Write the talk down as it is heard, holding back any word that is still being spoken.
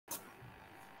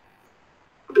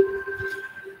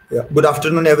Yeah. Good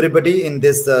afternoon, everybody. In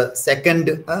this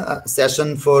second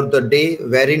session for the day,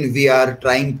 wherein we are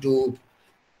trying to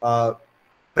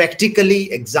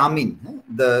practically examine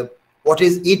what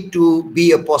is it to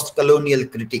be a post-colonial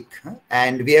critic,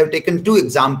 and we have taken two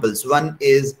examples. One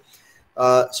is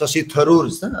Shashi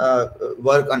Tharoor's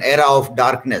work on Era of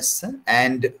Darkness,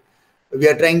 and we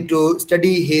are trying to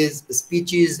study his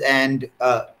speeches and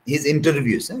his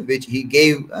interviews, which he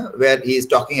gave, where he is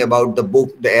talking about the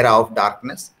book, The Era of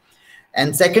Darkness.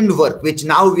 And second work, which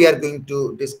now we are going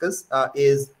to discuss,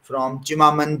 is from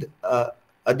Chimamanda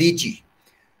Adichie,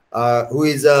 who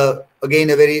is again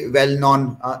a very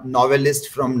well-known novelist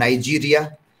from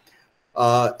Nigeria,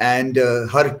 and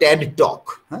her TED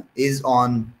talk is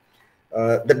on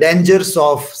the dangers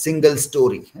of single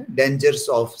story,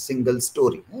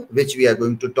 which we are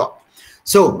going to talk.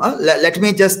 So let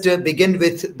me just begin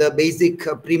with the basic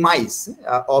premise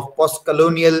of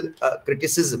post-colonial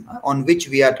criticism on which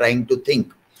we are trying to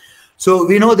think. So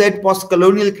we know that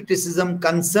post-colonial criticism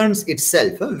concerns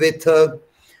itself with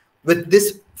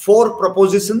these four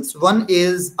propositions. One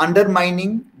is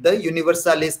undermining the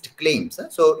universalist claims.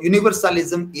 So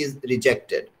universalism is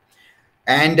rejected.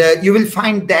 And you will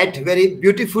find that very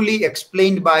beautifully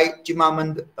explained by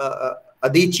Chimamanda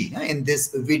Adichie in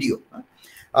this video.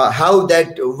 How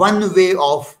that one way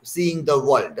of seeing the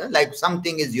world, like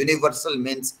something is universal,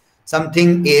 means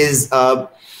something is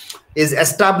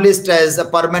established as a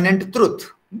permanent truth.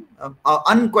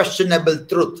 Unquestionable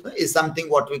truth is something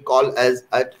what we call as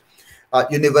a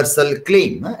universal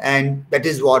claim, and that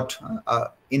is what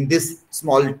in this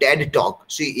small TED talk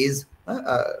she is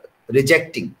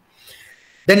rejecting.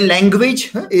 Then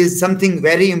language is something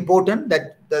very important,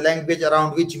 that the language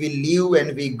around which we live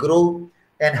and we grow,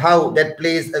 and how that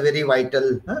plays a very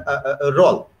vital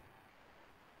role.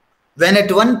 When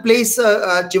at one place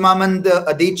Chimamanda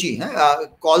Adichie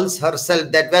calls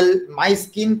herself that, well, my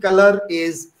skin color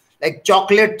is like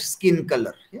chocolate skin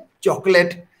color. Yeah?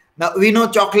 Chocolate. Now we know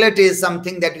chocolate is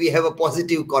something that we have a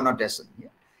positive connotation. Yeah?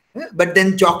 Yeah? But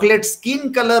then chocolate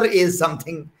skin color is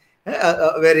something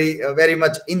very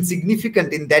much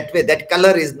insignificant in that way. That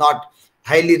color is not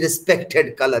highly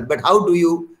respected color. But how do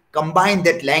you combine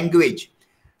that language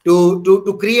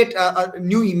to create a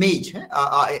new image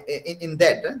in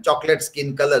that chocolate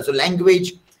skin color? So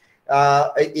language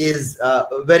is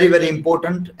very, very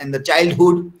important in the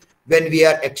childhood. When we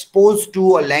are exposed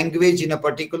to a language in a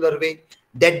particular way,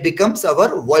 that becomes our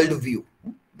worldview.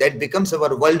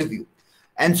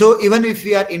 And so even if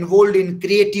we are involved in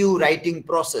creative writing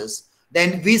process,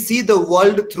 then we see the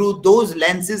world through those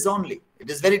lenses only. It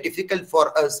is very difficult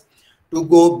for us to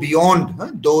go beyond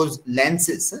those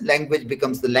lenses. Language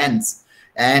becomes the lens,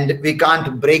 and we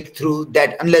can't break through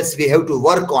that unless we have to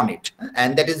work on it.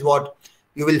 And that is what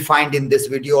you will find in this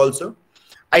video also.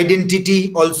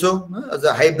 Identity also, as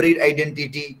a hybrid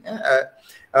identity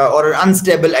or an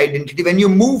unstable identity. When you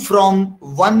move from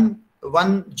one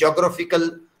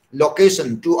geographical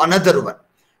location to another one,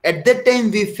 at that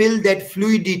time we feel that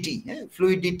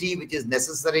fluidity which is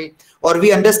necessary, or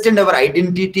we understand our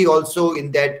identity also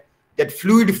in that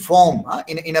fluid form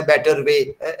in a better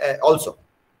way also.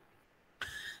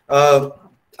 I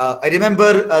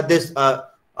remember this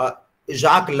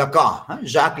Jacques Lacan.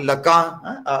 Jacques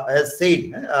Lacan has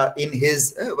said in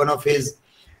his one of his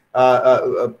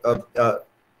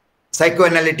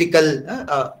psychoanalytical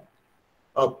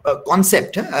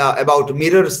concept about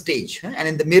mirror stage, and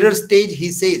in the mirror stage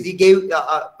he says, he gave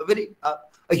a very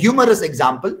humorous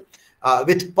example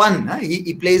with pun.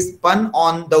 He placed pun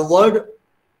on the word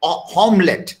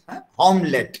homelet.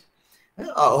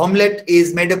 Homelet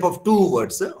is made up of two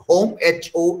words, home,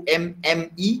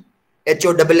 H-O-M-M-E,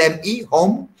 H-O-M-M-E,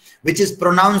 home, which is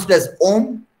pronounced as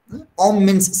om. Om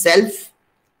means self,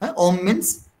 om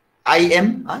means I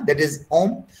am, that is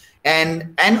om,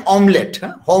 and an omelette,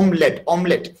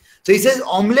 omelette. So he says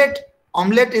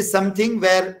omelette is something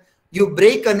where you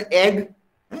break an egg,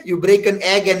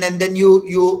 and then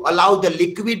you allow the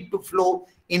liquid to flow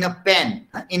in a pan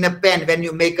when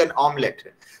you make an omelette.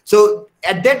 So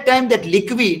at that time that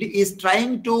liquid is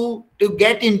trying to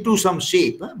get into some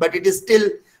shape, but it is still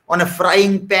on a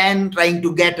frying pan trying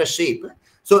to get a shape.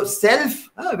 So self,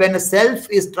 when a self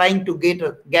is trying to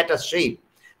get a shape,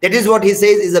 that is what he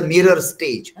says is a mirror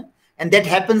stage. And that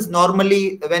happens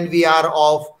normally when we are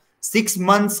of 6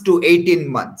 months to 18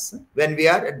 months. When we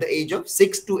are at the age of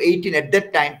 6 to 18, at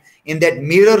that time, in that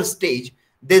mirror stage,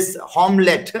 this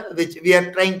omelette, which we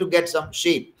are trying to get some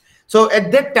shape. So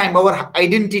at that time, our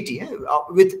identity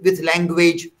with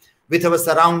language, with our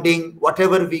surrounding,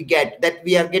 whatever we get, that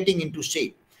we are getting into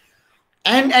shape.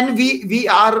 And we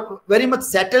are very much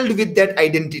settled with that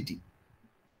identity.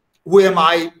 who am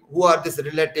I, who are these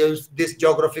relatives, this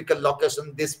geographical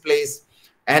location, this place,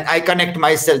 and I connect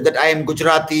myself that I am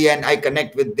Gujarati and I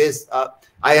connect with this.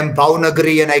 I am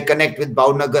Bhavnagari and I connect with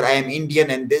Bhavnagar. I am Indian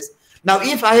and this. Now,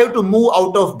 if I have to move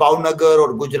out of Bhavnagar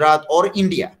or Gujarat or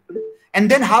India, and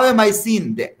then how am I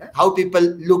seen there? How people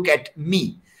look at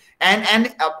me?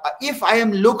 And if I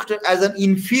am looked as an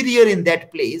inferior in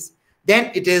that place,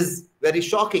 then it is very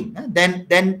shocking.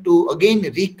 Then to again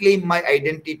reclaim my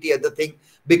identity as a thing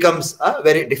becomes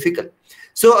very difficult.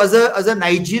 So as a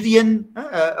Nigerian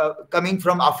coming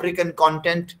from African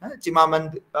content,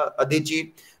 Chimamanda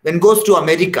Adichie, then goes to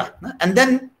America, and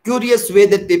then curious way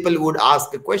that people would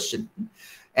ask a question.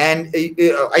 And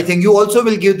I think you also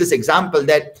will give this example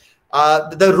that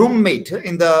the roommate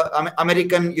in the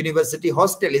American university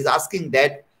hostel is asking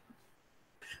that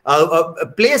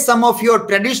play some of your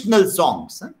traditional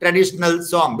songs,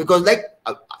 because like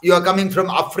you are coming from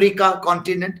Africa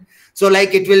continent, so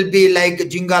like it will be like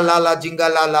jinga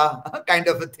lala kind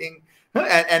of a thing,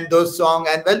 and those songs.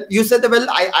 And well, you said well,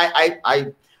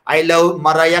 I love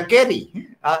Mariah Carey,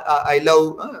 I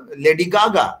love Lady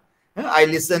Gaga, I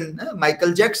listen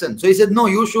Michael Jackson. So he said no,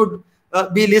 you should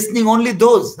be listening only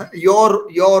those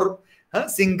your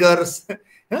singers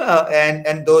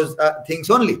and those things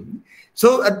only.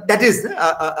 So that is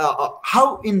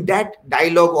how in that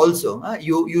dialogue also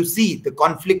you see the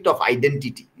conflict of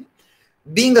identity.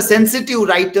 Being a sensitive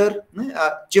writer,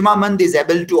 Chimamanda is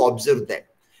able to observe that.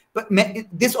 But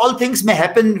this all things may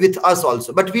happen with us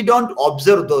also, but we don't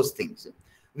observe those things.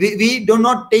 We do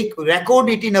not record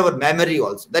it in our memory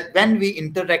also, that when we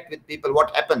interact with people,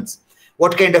 what happens,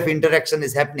 what kind of interaction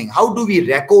is happening, how do we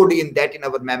record in that in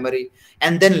our memory,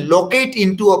 and then locate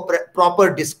into a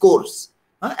proper discourse,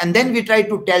 and then we try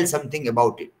to tell something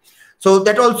about it. So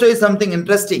that also is something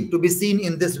interesting to be seen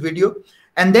in this video.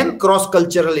 And then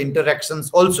cross-cultural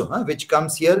interactions also, which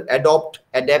comes here, adopt,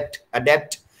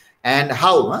 adapt, and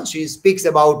how she speaks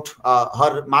about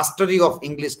her mastery of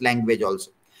English language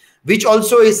also, which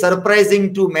also is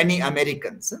surprising to many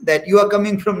Americans, that you are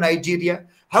coming from Nigeria,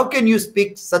 how can you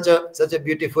speak such a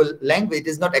beautiful language? It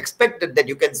is not expected that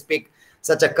you can speak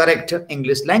such a correct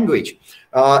English language.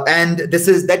 And this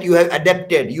is that you have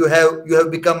adapted, you have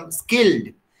become skilled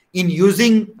in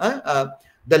using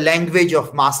the language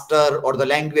of master or the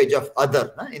language of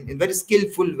other. In very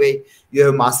skillful way, you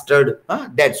have mastered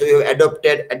that. So you have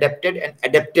adapted and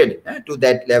adapted to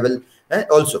that level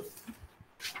also.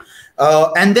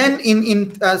 And then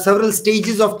in several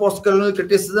stages of post-colonial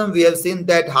criticism, we have seen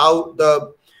that how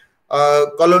the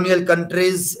colonial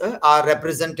countries are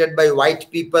represented by white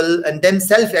people, and then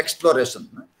self-exploration.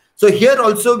 So here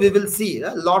also we will see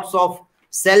lots of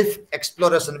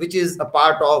self-exploration, which is a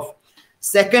part of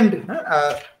second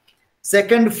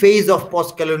phase of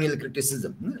post-colonial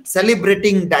criticism,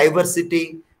 celebrating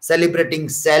diversity, celebrating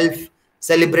self,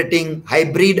 celebrating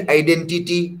hybrid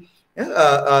identity,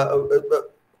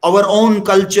 our own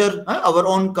culture.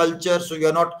 So you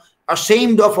are not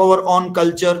ashamed of our own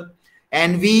culture,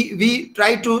 and we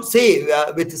try to say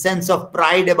with a sense of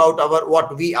pride about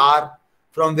what we are,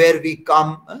 from where we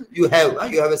come. You have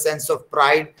a sense of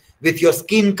pride with your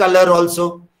skin color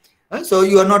also. So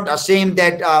you are not ashamed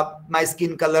that my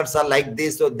skin colors are like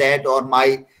this or that, or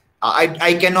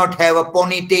I cannot have a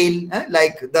ponytail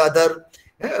like the other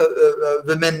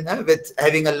women with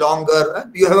having a longer.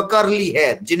 You have a curly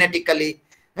hair genetically.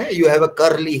 You have a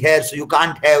curly hair, so you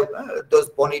can't have those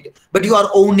ponytails. But you are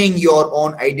owning your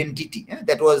own identity.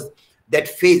 That was that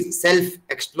phase,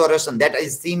 self-exploration, that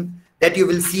is seen, that you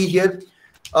will see here,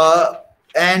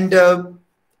 and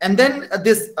then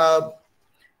this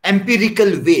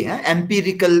empirical way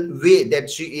that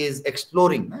she is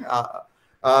exploring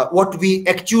what we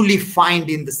actually find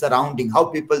in the surrounding, how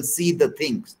people see the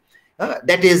things.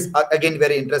 That is again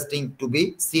very interesting to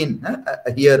be seen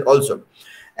here also.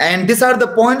 And these are the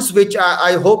points which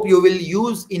I hope you will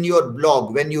use in your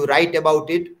blog when you write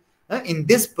about it. In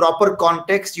this proper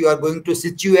context, you are going to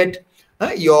situate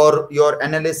your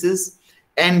analysis,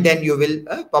 and then you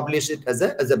will publish it as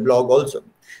a blog also.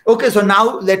 Okay, so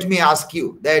now let me ask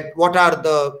you that what are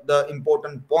the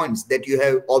important points that you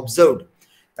have observed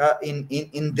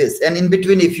in this, and in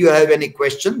between, if you have any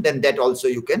question, then that also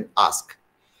you can ask.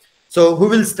 So who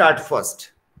will start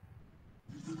first?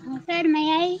 Sir,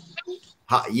 may I?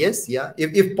 Yes, yeah.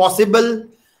 If possible,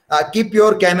 keep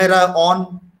your camera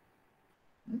on.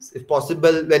 If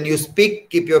possible, when you speak,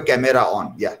 keep your camera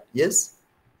on. Yeah. Yes.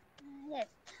 Yes.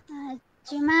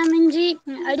 Chimamanda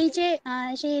Adichie,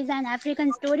 she is an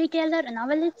African storyteller, a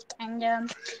novelist, and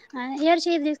here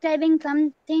she is describing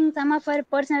some of her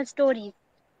personal stories.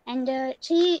 And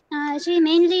she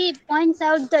mainly points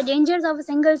out the dangers of a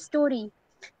single story.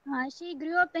 She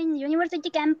grew up in university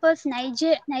campus,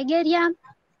 Nigeria.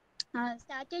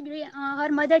 Her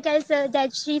mother tells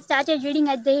that she started reading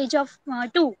at the age of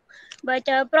 2, but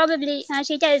probably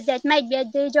she tells that might be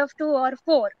at the age of 2 or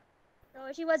 4. So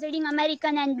she was reading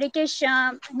American and British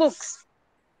books.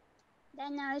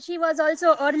 Then she was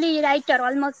also early writer.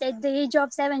 Almost at the age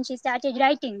of 7, she started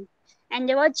writing. And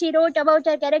what she wrote about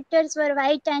her characters were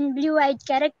white and blue-eyed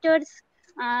characters.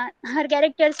 Her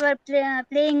characters were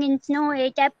playing in snow,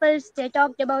 ate apples. They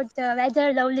talked about the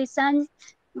weather, lovely sun.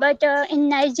 But in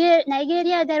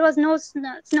Nigeria, there was no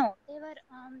snow.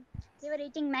 They were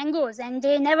eating mangoes, and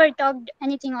they never talked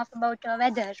anything of about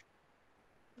weather.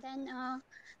 Then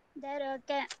their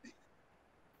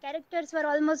characters were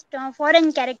almost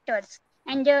foreign characters.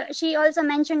 And she also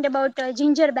mentioned about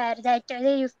ginger beer, that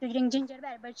they used to drink ginger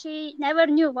beer, but she never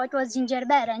knew what was ginger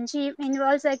beer, and she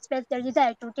also expressed the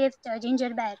desire to taste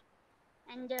ginger beer.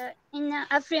 And in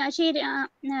Africa, she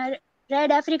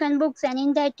read African books, and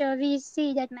in that we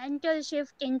see that mental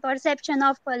shift in perception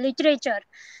of literature,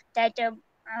 that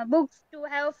books to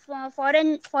have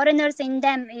foreigners in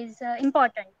them is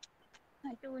important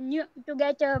to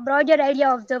get a broader idea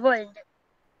of the world.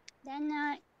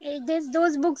 Then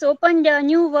those books opened a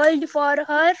new world for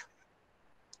her,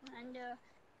 and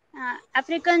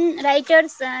African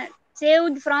writers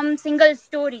saved from single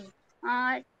story.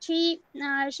 She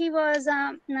was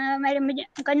a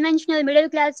conventional middle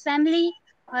class family.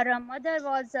 Her mother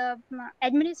was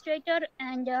administrator,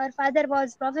 and her father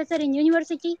was professor in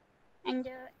university. And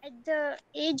at the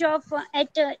age of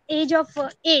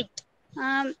 8,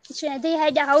 they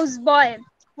had a houseboy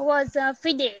who was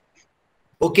Fidel.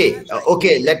 Okay,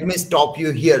 okay, let me stop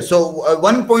you here. So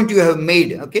one point you have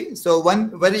made, okay, so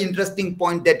one very interesting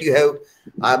point that you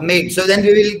have made. So then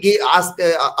we will ask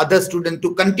other students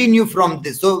to continue from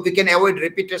this, so we can avoid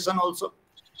repetition also.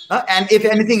 And if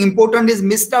anything important is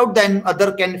missed out, then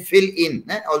other can fill in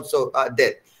also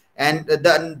there. And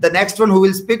the next one who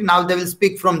will speak now, they will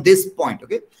speak from this point,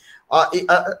 okay.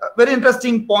 Very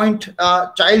interesting point,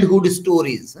 childhood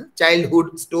stories.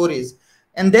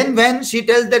 And then when she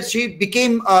tells that she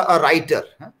became a writer.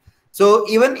 So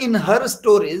even in her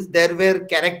stories, there were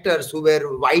characters who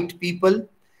were white people,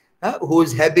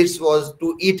 whose habits was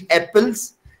to eat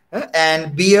apples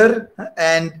and beer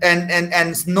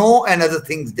and snow and other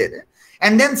things there.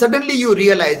 And then suddenly you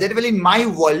realize that, well, in my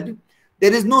world,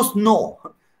 there is no snow.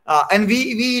 And we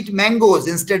eat mangoes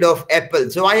instead of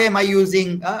apples. So why am I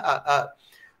using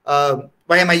apple?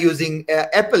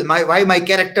 Why my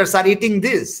characters are eating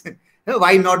this?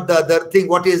 Why not the other thing?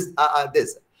 What is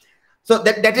this? So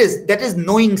that is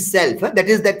knowing self. That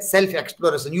is that self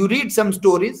exploration. You read some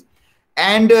stories,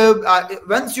 and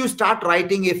once you start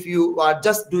writing, if you are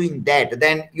just doing that,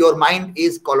 then your mind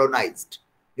is colonized.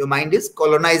 Your mind is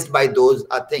colonized by those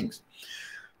things.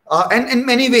 And in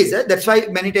many ways, that's why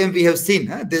many times we have seen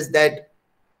this, that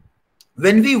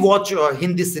when we watch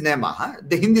Hindi cinema,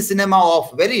 the Hindi cinema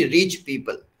of very rich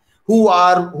people who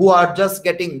are just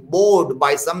getting bored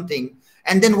by something,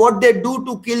 and then what they do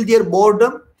to kill their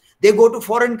boredom, they go to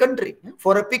foreign country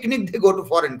for a picnic. They go to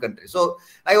foreign country. So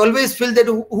I always feel that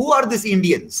who are these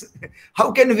Indians?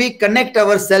 How can we connect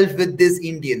ourselves with these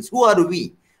Indians? Who are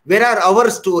we? Where are our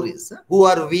stories? Who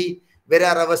are we? Where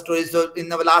are our stories? So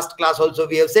in our last class also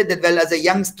we have said that, well, as a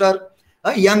youngster,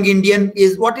 a young Indian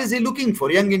is, what is he looking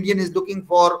for? Young Indian is looking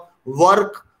for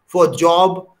work, for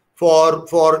job,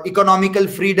 for economical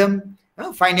freedom,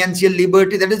 financial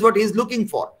liberty. That is what he is looking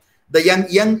for. The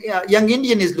young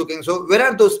Indian is looking. So where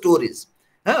are those stories?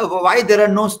 Why there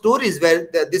are no stories where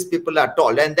these people are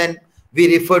told? And then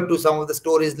we refer to some of the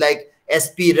stories like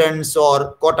Aspirants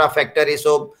or Quota Factory.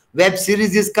 So web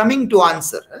series is coming to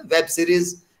answer. Web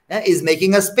series is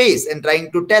making a space and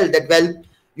trying to tell that, well,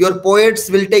 your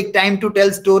poets will take time to tell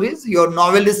stories, your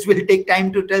novelists will take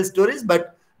time to tell stories,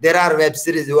 but there are web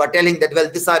series who are telling that, well,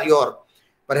 these are your,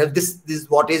 perhaps this is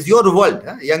what is your world.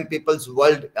 Young people's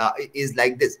world is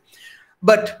like this.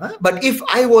 But if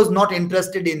I was not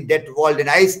interested in that world, and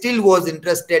I still was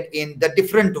interested in the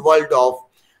different world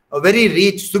of very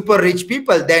rich, super rich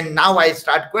people, then now I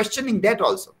start questioning that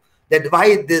also, that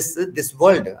why this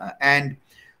world, and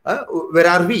where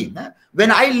are we?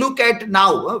 When I look at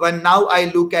now,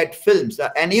 I look at films,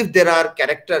 and if there are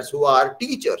characters who are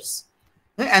teachers,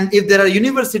 and if there are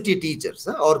university teachers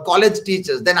or college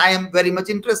teachers, then I am very much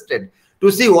interested to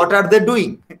see what are they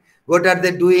doing. What are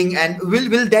they doing, and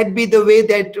will that be the way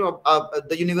that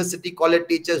the university college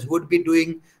teachers would be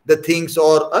doing the things,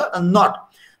 or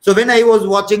not? So when I was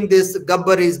watching this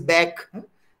Gabbar is Back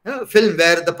film,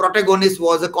 where the protagonist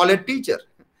was a college teacher,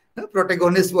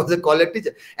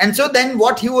 and so then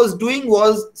what he was doing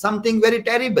was something very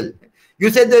terrible. You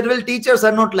said that, well, teachers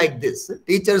are not like this.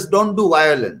 Teachers don't do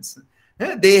violence.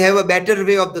 They have a better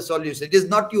way of the solution. It is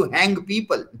not you hang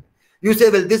people. You say,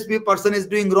 well, this person is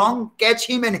doing wrong, catch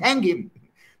him and hang him.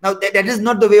 Now, that is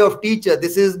not the way of teacher.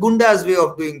 This is Gunda's way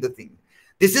of doing the thing.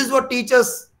 This is what teachers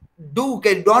do.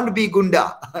 Don't be Gunda.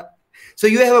 So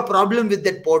you have a problem with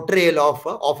that portrayal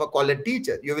of a college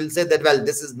teacher. You will say that, well,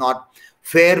 this is not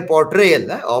fair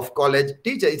portrayal of college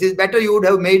teacher. It is better you would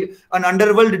have made an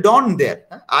underworld don there.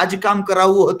 Aaj kaam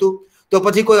karavu હતું તો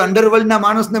પછી કોઈ underworld ના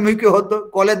માણસને મૂક્યો હતો,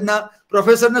 કોલેજના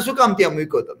પ્રોફેસરને શું કામ ત્યાં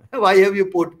મૂક્યો તમે? Why have you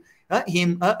put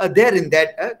him there in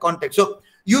that context? So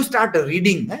you start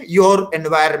reading your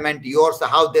environment,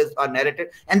 how they are narrated,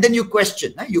 and then you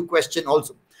question. You question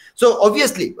also. So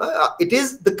obviously, it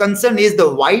is the concern is the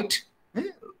white,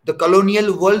 the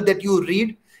colonial world that you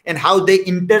read, and how they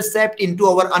intercept into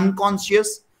our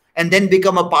unconscious and then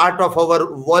become a part of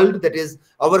our world, that is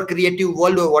our creative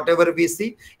world or whatever we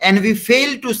see, and we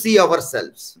fail to see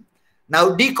ourselves.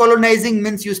 Now, decolonizing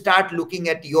means you start looking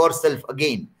at yourself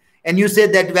again, and you say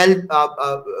that, well,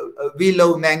 we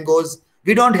love mangoes,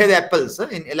 we don't have apples.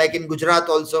 Like in Gujarat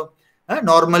also,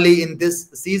 normally in this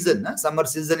season, summer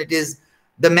season, it is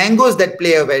the mangoes that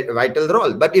play a vital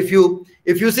role. But if you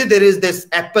see, there is this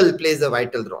apple plays a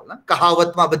vital role.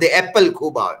 Kahavat ma bade apple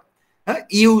khub aave.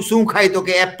 Ew શું ખાય તો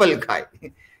કે Apple ખાય.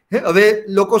 હવે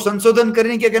લોકો સંશોધન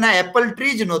કરીને કે ના એપલ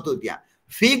ટ્રી જ નહોતું ત્યાં,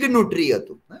 ફિગ નું ટ્રી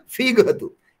હતું, ફિગ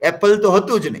હતું, એપલ તો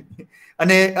હતું જ નહીં.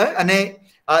 અને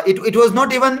it was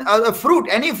not even a fruit,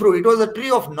 any fruit. It was a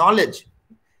tree of knowledge.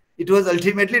 It was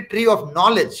ultimately tree of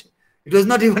knowledge. It was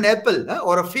not even apple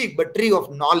or a fig, but tree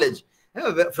of knowledge,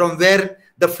 from where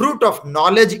the fruit of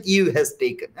knowledge Eve has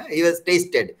taken. He has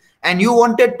tasted. And you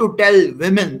wanted to tell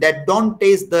women that don't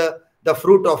taste the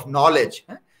fruit of knowledge.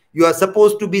 You are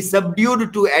supposed to be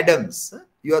subdued to Adams.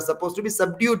 You are supposed to be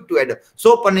subdued to Adam.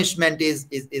 So punishment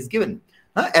is given.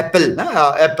 Apple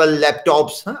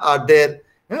laptops are there.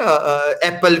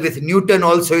 Apple with Newton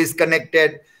also is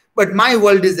connected. But my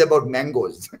world is about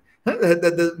mangoes.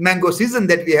 The mango season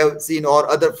that we have seen, or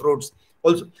other fruits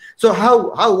also. So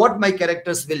what my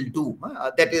characters will do,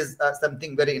 that is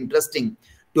something very interesting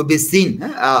to be seen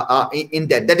in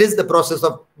that. That is the process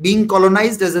of being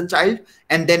colonized as a child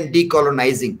and then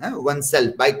decolonizing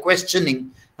oneself by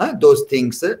questioning those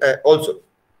things also.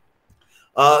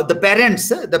 The parents,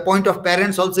 the point of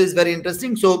parents also is very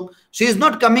interesting. So she is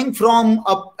not coming from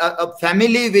a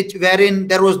family wherein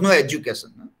there was no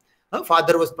education. Her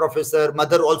father was professor,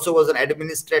 mother also was an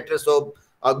administrator. So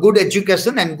a good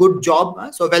education and good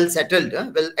job, so well settled,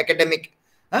 well academic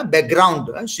background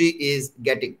she is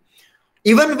getting.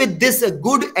 Even with this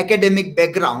good academic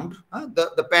background,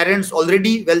 the parents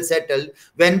already well settled,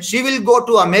 when she will go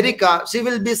to America, she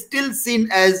will be still seen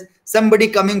as somebody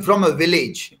coming from a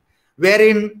village,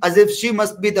 wherein as if she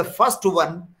must be the first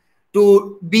one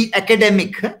to be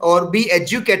academic or be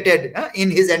educated in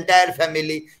his entire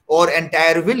family or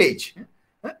entire village.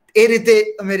 એ રીતે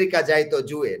America જાય તો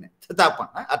જુએ ને, છતાં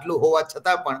પણ આટલું હોવા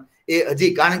છતાં પણ એ હજી,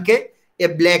 કારણ કે એ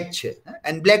બ્લેક છે,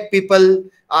 and black people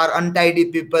are untidy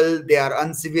people, they are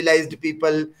uncivilized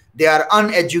people, they are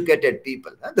uneducated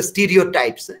people. The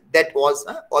stereotypes, that was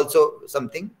also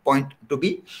something point to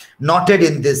be noted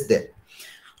in this there.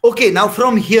 Okay, now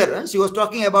from here, she was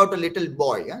talking about a little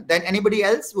boy. Then anybody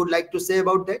else would like to say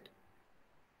about that?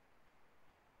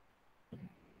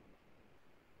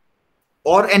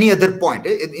 Or any other point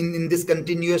in this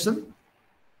continuation?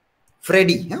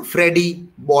 Freddie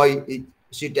boy,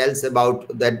 she tells about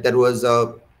that there was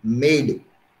a maid,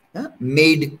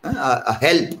 a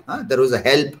help. There was a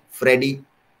help, Freddie.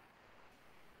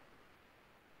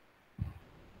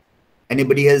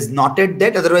 Anybody has noted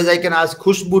that? Otherwise, I can ask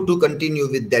Khushbu to continue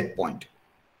with that point.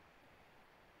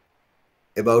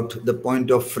 About the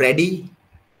point of Freddie,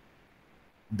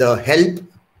 the help.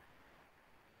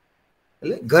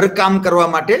 ઘર કામ કરવા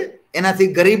માટે એનાથી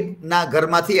ગરીબના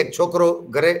ઘરમાંથી એક છોકરો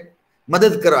ઘરે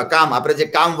મદદ કરવા કામ, આપણે જે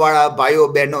કામવાળા ભાઈઓ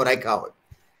બહેનો રાખ્યા હોય,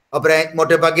 આપણે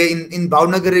મોટે ભાગે ઇન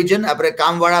ભાવનગર રિજન આપણે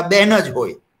કામવાળા બહેન જ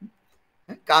હોય,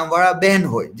 કામવાળા બહેન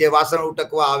હોય જે વાસણ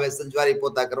ઉટકવા આવે, સંજવારી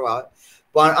પોતા કરવા આવે.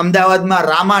 પણ અમદાવાદમાં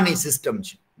રામાની સિસ્ટમ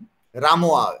છે,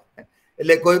 રામો આવે,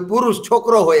 એટલે કોઈ પુરુષ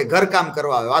છોકરો હોય ઘર કામ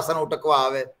કરવા આવે, વાસણ ઉટકવા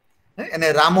આવે, એને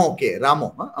રામો કે રામો.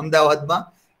 અમદાવાદમાં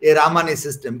એ રામાની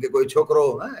સિસ્ટમ કે કોઈ છોકરો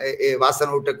એ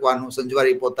વાસણ ઉટકવાનું,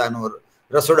 સંજવારી પોતાનું,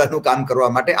 રસોડાનું કામ કરવા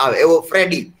માટે આવે, એવો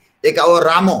ફ્રેડી એક આવો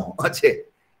રામો છે.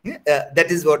 That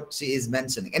is what she is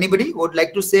mentioning. Anybody would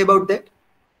like to say about that?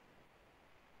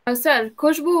 Sir,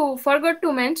 Khushbu forgot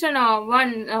to mention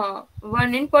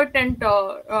one important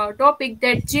topic,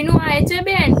 that Chinua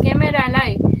Achebe and Camera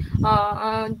Lai,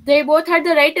 they both are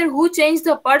the writer who changed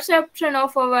the perception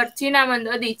of our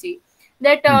Chimamanda Adichie.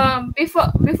 that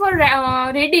before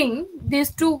reading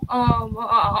these two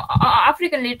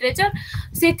African literature,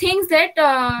 she thinks that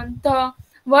the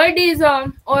word is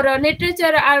or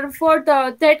literature are for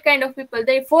that kind of people,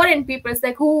 they foreign peoples,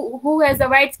 like who has a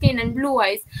white skin and blue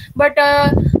eyes. But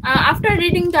after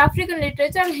reading the African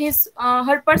literature,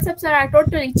 her perception are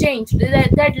totally changed.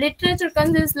 That literature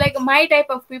consists like my type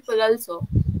of people also.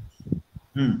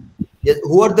 Yes.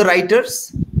 Who are the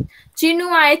writers?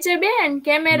 Chinua Achebe and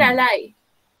Kemera Lai.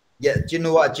 Yeah,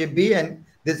 Chinua Achebe and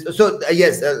this. So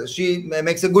yes, she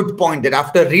makes a good point that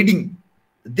after reading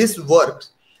this work,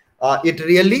 it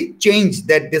really changed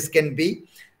that this can be,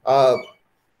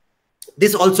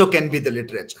 this also can be the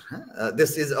literature.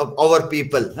 This is of our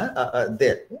people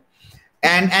there.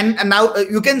 And now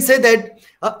you can say that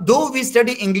though we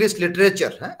study English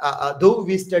literature,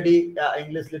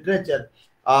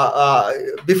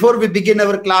 before we begin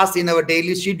our class in our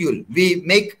daily schedule,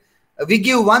 we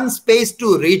give one space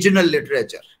to regional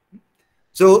literature.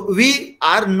 So we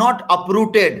are not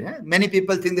uprooted. Many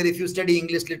people think that if you study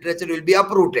English literature, you will be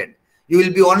uprooted. You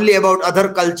will be only about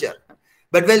other culture.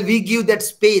 But well, we give that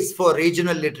space for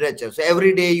regional literature. So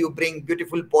every day you bring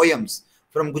beautiful poems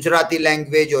from Gujarati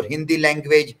language or Hindi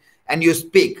language, and you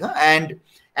speak. And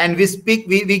we speak.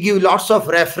 We give lots of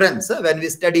reference when we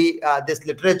study this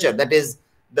literature. That is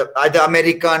either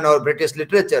American or British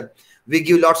literature. We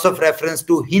give lots of reference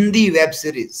to Hindi web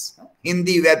series.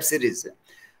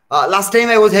 Last time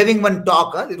I was having one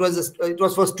talk. It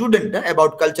was for student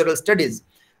about cultural studies.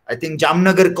 I think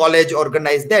Jamnagar College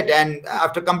organized that, and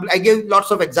after I gave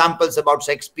lots of examples about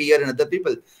Shakespeare and other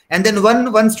people. And then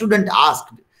one student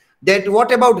asked that,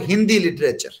 what about Hindi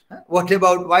literature? What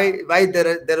about why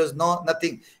there is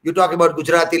nothing? You talk about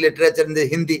Gujarati literature in the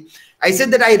Hindi. I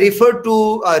said that I refer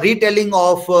to a retelling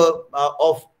of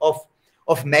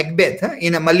Macbeth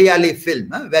in a Malayali film,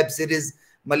 web series.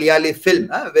 Malayali film,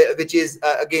 which is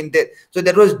again there. So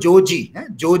that was Joji.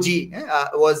 Joji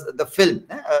was the film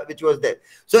which was there.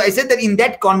 So I said that in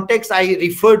that context, I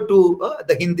referred to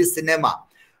the Hindi cinema,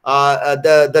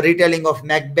 the retelling of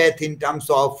Macbeth in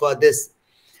terms of this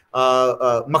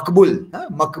Makbul,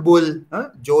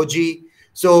 Joji.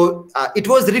 So it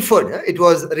was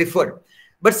referred.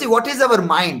 But see, what is our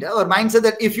mind? Our mind says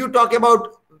that if you talk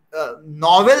about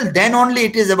novel, then only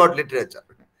it is about literature.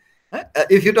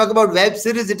 If you talk about web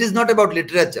series, it is not about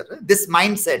literature. This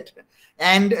mindset,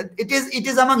 and it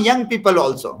is among young people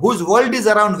also, whose world is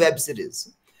around web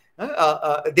series.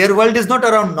 Their world is not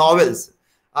around novels.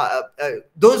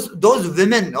 Those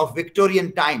women of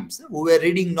Victorian times who were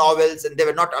reading novels, and they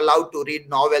were not allowed to read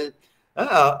novel.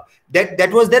 That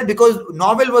was there because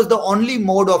novel was the only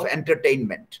mode of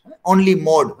entertainment, only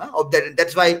mode of that.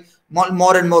 That's why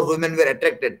more and more women were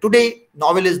attracted. Today,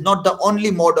 novel is not the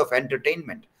only mode of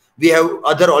entertainment. We have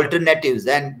other alternatives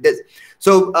and this.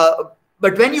 So,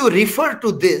 but when you refer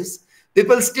to this,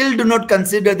 people still do not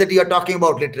consider that you are talking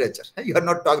about literature. You are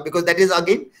not talking, because that is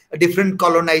again a different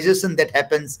colonization that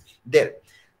happens there.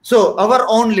 So our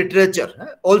own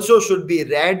literature also should be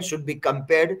read, should be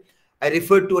compared. I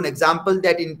referred to an example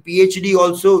that in PhD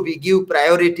also we give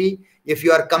priority. If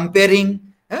you are comparing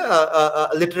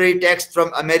literary text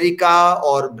from America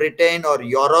or Britain or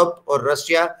Europe or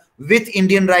Russia with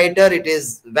Indian writer, it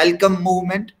is welcome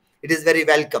movement. It is very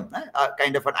welcome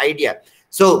kind of an idea.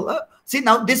 So see,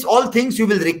 now this all things you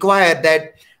will require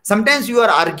that sometimes you are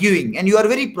arguing and you are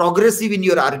very progressive in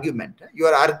your argument. You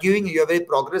are arguing, you are very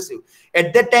progressive.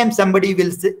 At that time, somebody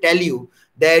will tell you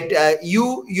that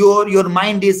your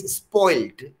mind is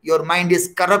spoiled, your mind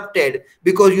is corrupted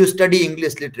because you study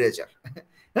English literature.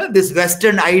 This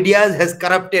Western ideas has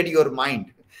corrupted your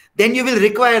mind. Then you will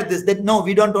require this, that no,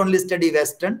 we don't only study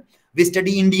Western, we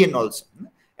study Indian also.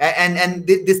 And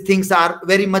these things are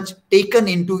very much taken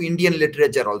into Indian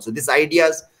literature also. These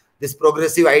ideas, these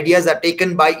progressive ideas are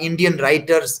taken by Indian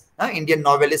writers, Indian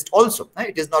novelists also.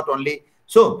 It is not only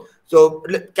so. So,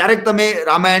 ક્યારેક તમે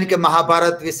રામાયણ કે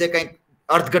મહાભારત વિશે કંઈક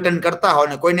અર્થઘટન કરતા હો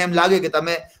ને કોઈને એમ લાગે કે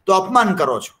તમે તો અપમાન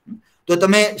કરો છો, તો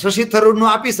તમે શશી થરૂરનું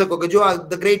આપી શકો કે જો આ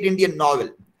ધ ગ્રેટ ઇન્ડિયન નોવેલ.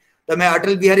 તમે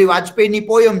અટલ બિહારી વાજપેયીની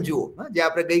પોયમ જુઓ, જે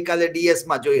આપણે ગઈકાલે DS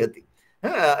માં જોઈ હતી,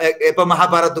 એ પણ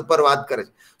મહાભારત ઉપર વાત કરે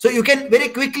છે. So you can very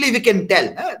quickly we can tell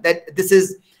that this is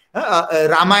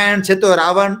Ramayana છે તો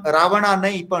રાવણા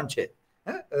નહીં પણ છે,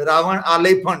 રાવણ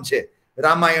આલય પણ છે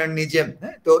રામાયણની જેમ,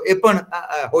 તો એ પણ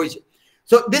હોય છે.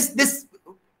 So this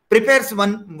prepares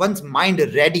one's mind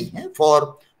ready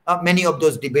for many of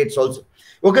those debates also.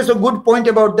 Okay, so good point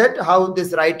about that, how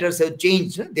these writers have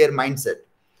changed their mindset.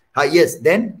 Yes,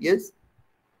 then yes.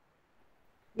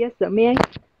 Yes, sir. May I?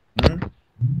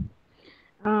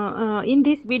 In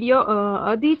this video,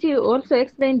 Adichie also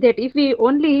explained that if we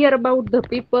only hear about the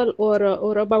people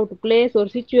or about place or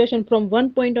situation from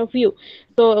one point of view,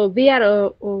 so we are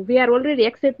already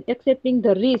accepting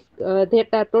the risk that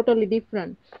are totally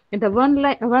different. And the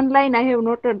one line I have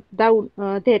noted down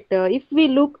that if we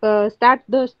start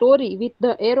the story with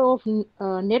the era of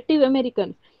Native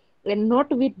Americans and not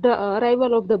with the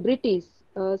arrival of the British,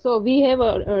 so we have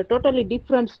a totally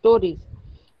different stories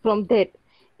from that.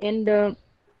 And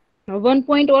one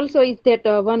point also is that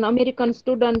one American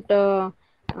student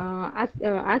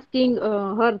asking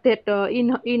her that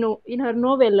in her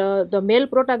novel the male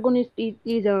protagonist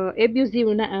is abusive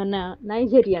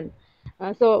Nigerian.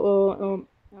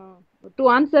 To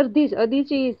answer this,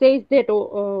 Adichie says that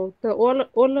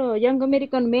all young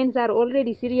American men are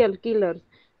already serial killers.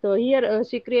 So here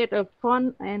she create a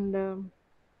fun and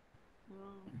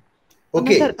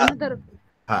Okay. another.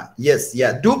 Yes,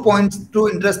 yeah. 2 points, 2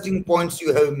 interesting points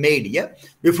you have made. Yeah.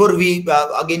 Before we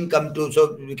again come to,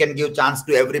 so we can give chance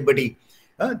to everybody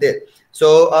there.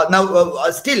 So now,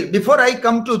 still, before I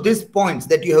come to these points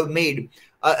that you have made,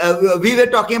 we were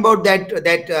talking about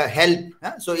that help.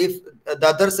 So if the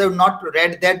others have not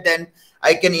read that, then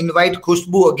I can invite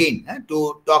Khushbu again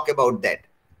to talk about that.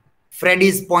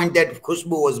 Freddie's point that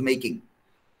Khushbu was making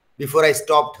before I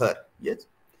stopped her. Yes,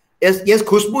 yes, yes.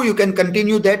 Khushbu, you can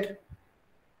continue that.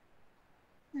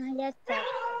 Yes, sir.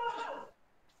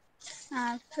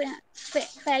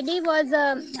 Freddie was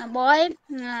a boy,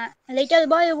 little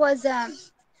boy who was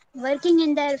working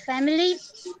in their family.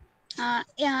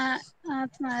 That's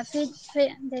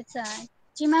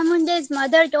Chimamunde's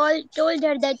mother told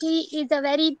her that he is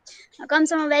comes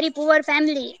from a very poor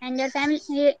family, and his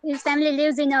family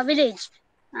lives in a village.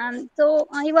 So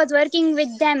he was working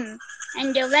with them,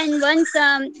 and when once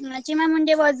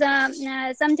Chimamunde was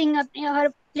something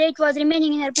her plate was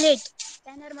remaining in her plate,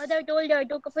 then her mother told her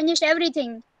to finish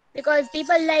everything because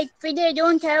people like Fide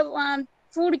don't have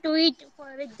food to eat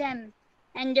with them.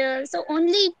 And so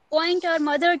only point her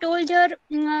mother told her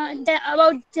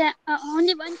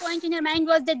only one point in her mind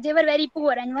was that they were very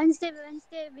poor, and once they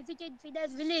visited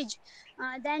Fida's village,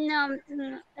 then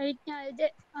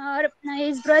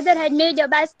his brother had made a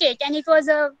basket, and it was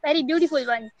a very beautiful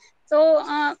one. So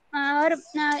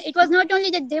it was not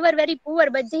only that they were very poor,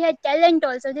 but they had talent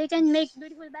also. They can make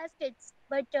beautiful baskets,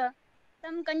 but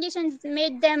some conditions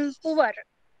made them poor.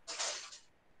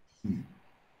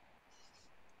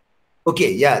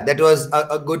 Okay, yeah, that was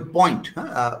a good point.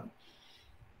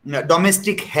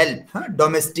 Domestic help,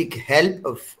 domestic help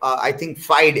of I think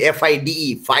FIDE,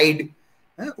 FIDE, FIDE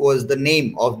was the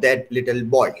name of that little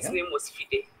boy. His name was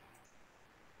Fide.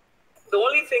 The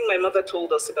only thing my mother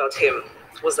told us about him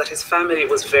was that his family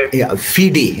was very... Yeah,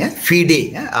 FIDE,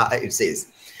 FIDE, it says.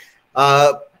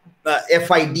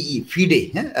 FIDE,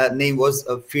 FIDE, name was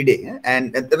FIDE.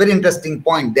 And a very interesting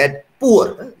point that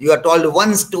poor, you are told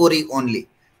one story only,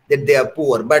 that they are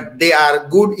poor, but they are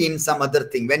good in some other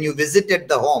thing. When you visited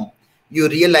the home, you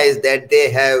realize that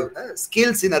they have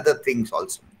skills in other things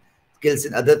also. Skills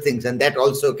in other things, and that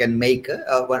also can make,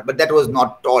 but that was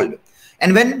not told.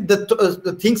 And when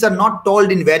the things are not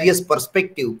told in various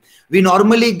perspectives, we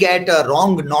normally get a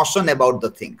wrong notion about the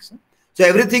things. So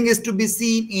everything is to be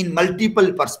seen in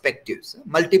multiple perspectives.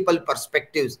 Multiple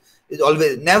perspectives is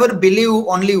always, never believe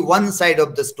only one side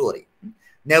of the story.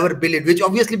 Never believe, which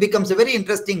obviously becomes a very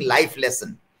interesting life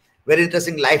lesson. Very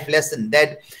interesting life lesson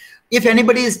that if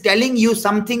anybody is telling you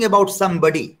something about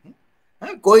somebody,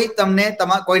 કોઈ તમને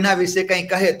કોઈના વિશે કંઈ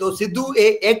કહે તો સીધું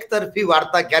એક તરફી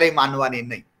વાર્તા ક્યારેય માનવાની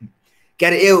નહીં.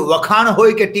 ક્યારે એ વખાણ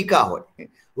હોય કે ટીકા હોય,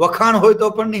 વખાણ હોય તો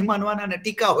પણ નહીં માનવાના અને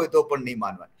ટીકા હોય તો પણ નહીં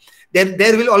માનવાના.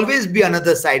 There will always be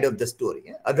another side of the story,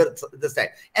 other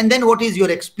side. And then what is your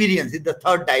experience in the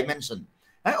third dimension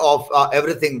of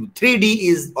everything? 3D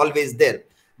is always there,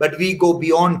 but we go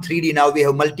beyond 3D now. We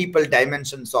have multiple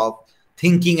dimensions of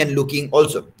thinking and looking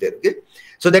also there. Okay?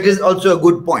 So that is also a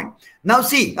good point. Now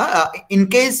see, in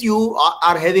case you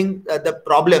are having the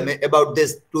problem about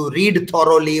this, to read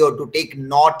thoroughly or to take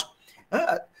note,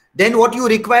 then what you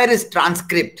require is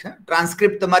transcript.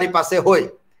 Transcript તમારી પાસે હોય.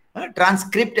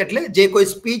 Transcript એટલે જે કોઈ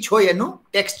speech હોય એનું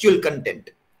textual content.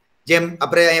 જેમ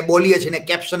આપણે અહીંયા બોલીએ છીએ ને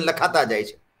કેપ્શન લખાતા જાય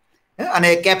છે. અને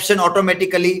કેપ્શન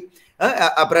ઓટોમેટિકલી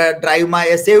આપણા ડ્રાઈવમાં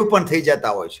એ સેવ પણ થઈ જતા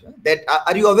હોય છે. That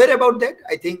are you aware about that?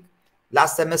 I think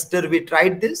last semester we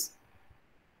tried this.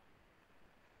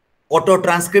 Auto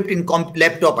transcript in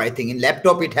laptop, I think. In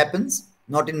laptop it happens,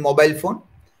 not in mobile phone.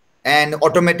 And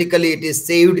automatically it is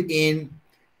saved in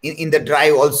the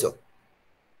drive also.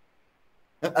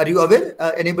 Are you aware,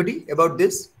 anybody, about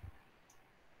this?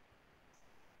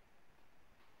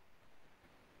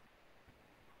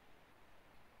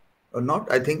 or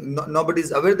not? I think nobody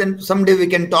is aware. Then someday we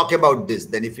can talk about this.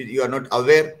 Then if you are not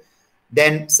aware,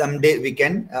 then someday we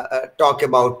can talk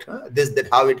about this, that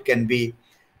how it can be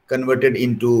converted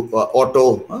into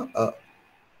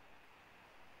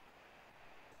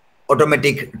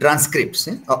automatic transcripts,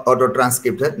 auto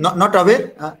transcripts. Not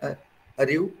aware? Are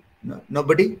you? No,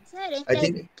 nobody? Sir, in I that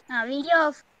think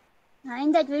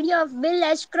video of Bill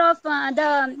Ashcroft,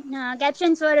 the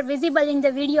captions were visible in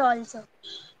the video also.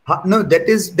 No,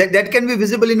 that can be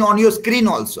visible on your screen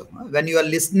also. When you are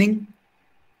listening,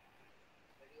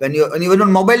 when you even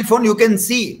on mobile phone, you can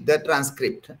see the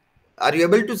transcript. Are you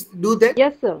able to do that?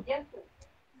 Yes, sir.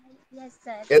 Yes,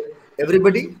 sir.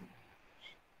 Everybody?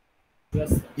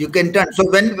 Yes. You can turn. So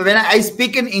when I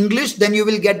speak in English, then you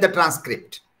will get the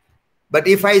transcript. But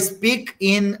if I speak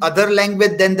in other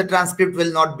language, then the transcript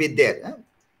will not be there.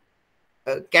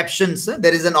 Captions,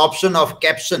 there is an option of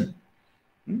caption.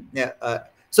 Yeah.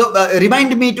 So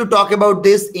remind me to talk about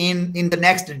this in the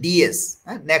next DS.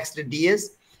 Next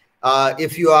DS.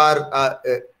 If you are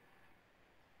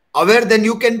aware, then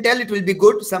you can tell, it will be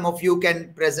good. Some of you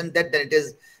can present that. Then it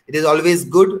is always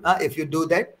good if you do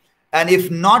that. And if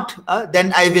not,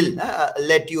 then I will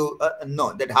let you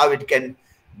know that how it can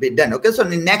be done. Okay. So in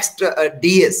the next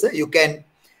DS, you can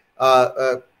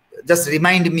just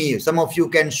remind me. Some of you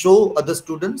can show other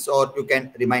students, or you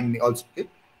can remind me also. Okay.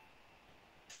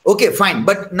 Okay, fine.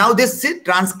 But now this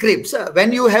transcripts,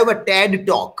 when you have a TED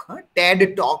Talk,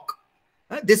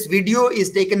 this video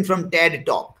is taken from TED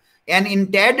Talk. And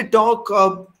in TED Talk,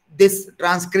 these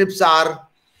transcripts are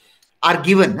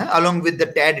given along with the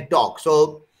TED Talk.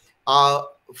 So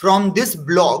from this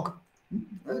blog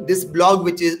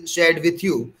which is shared with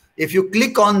you, if you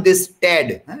click on this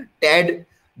TED,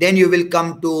 then you will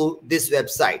come to this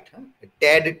website,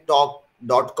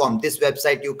 tedtalk.com. This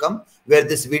website you come, where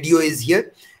this video is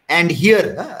here. And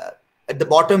here at the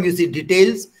bottom, you see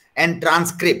details and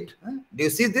transcript. Do you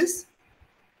see this?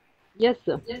 Yes,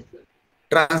 sir. Yes,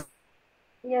 sir.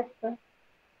 Yes, sir.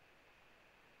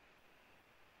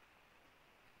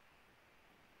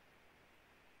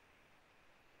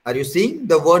 Are you seeing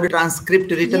the word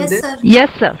transcript written there? Sir. Yes,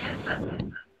 sir.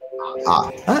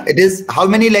 It is how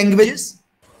many languages?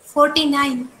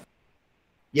 49.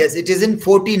 Yes, it is in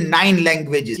 49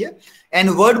 languages. Yeah?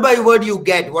 And word by word you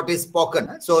get what is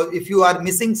spoken. So if you are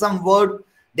missing some word,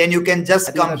 then you can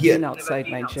just come here. Outside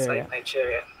Nigeria.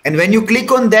 And when you click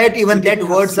on that, even that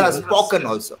words are spoken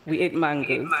also. We ate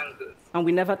mangoes. And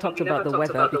we never talked about the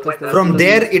weather because from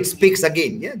there it speaks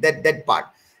again. Yeah, that part.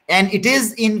 And it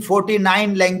is in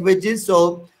 49 languages.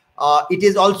 So it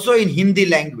is also in Hindi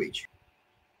language.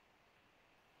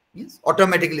 Yes,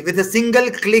 automatically with a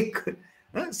single click.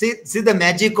 See the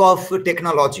magic of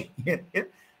technology.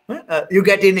 You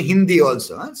get in Hindi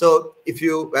also. So if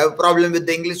you have a problem with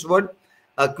the English word,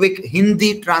 a quick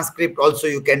Hindi transcript also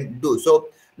you can do. So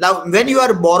now when you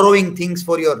are borrowing things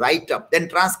for your write-up, then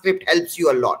transcript helps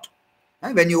you a lot.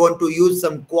 When you want to use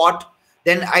some quote,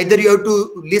 then either you have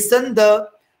to listen the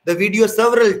video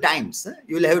several times.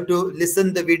 You will have to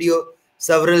listen the video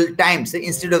several times.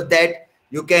 Instead of that,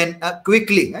 you can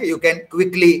quickly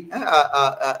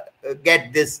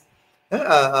get this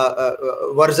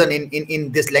version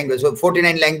in this language. So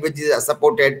 49 languages are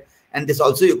supported, and this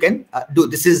also you can do.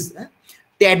 This is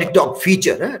TED Talk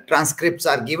feature. Transcripts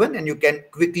are given, and you can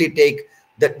quickly take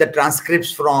the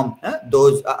transcripts from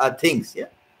those things. Yeah.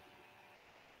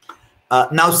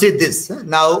 Now see this.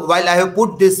 Now while I have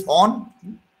put this on,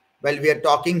 while we are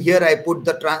talking here, I put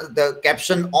the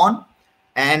caption on,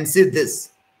 and see this.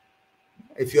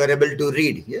 If you are able to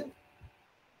read here.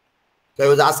 So I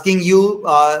was asking you,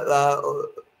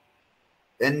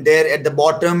 and there at the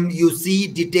bottom you see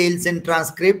details and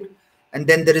transcript, and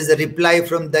then there is a reply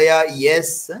from Daya.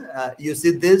 Yes, you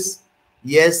see this.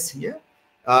 Yes, yeah.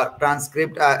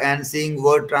 Transcript and seeing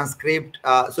word transcript.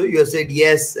 So you said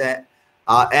yes,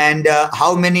 and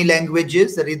how many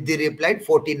languages? Riddhi replied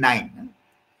 49.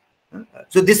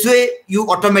 So this way you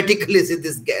automatically see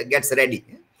this gets ready.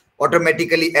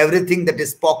 Automatically everything that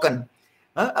is spoken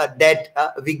that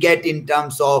we get in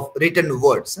terms of written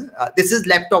words. This is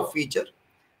laptop feature.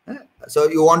 So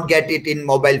you won't get it in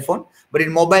mobile phone, but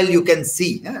in mobile you can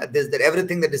see that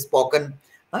everything that is spoken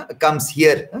comes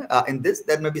here in this.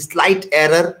 There may be slight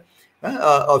error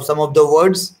of some of the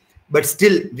words, but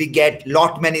still we get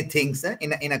many things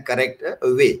in a correct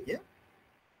way. Yeah.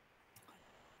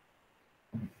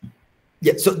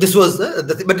 Yeah, so this was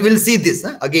but we'll see this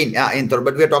again in Thor,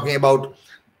 but we're talking about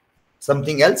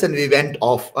something else and we went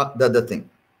off the other thing.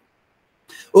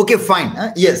 Okay,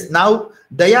 fine. Yes, now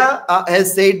Daya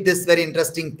has said this very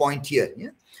interesting point here.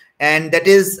 Yeah? And that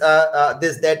is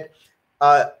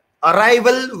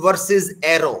arrival versus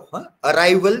arrow.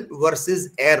 Arrival versus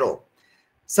arrow.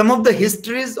 Some of the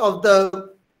histories of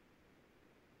the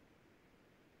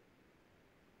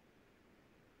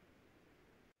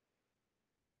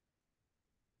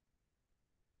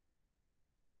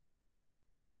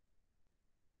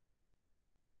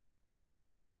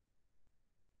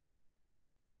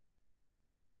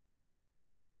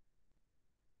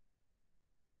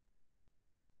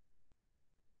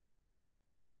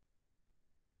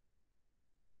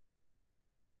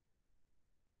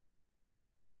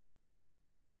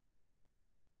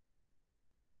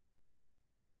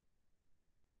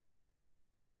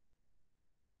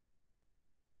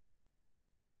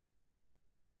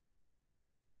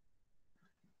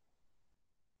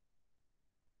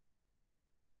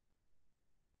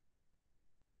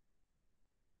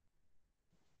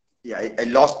I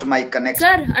lost my connection.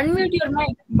 Sir, unmute your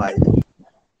mic.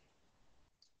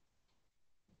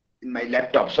 In my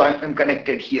laptop, so I'm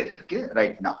connected here. Okay,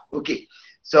 right now. Okay,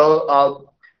 so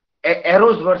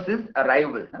arrows versus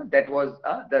arrival. That was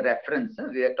the reference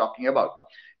we are talking about,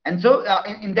 and so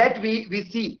in that we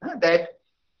see that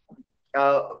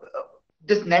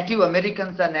this Native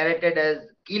Americans are narrated as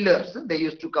killers. They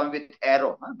used to come with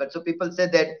arrow, but so people say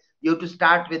that you have to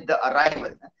start with the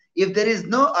arrival. If there is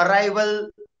no arrival,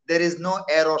 there is no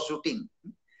arrow shooting.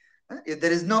 If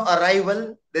there is no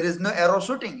arrival, there is no arrow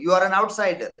shooting. You are an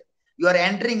outsider. You are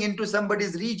entering into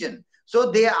somebody's region.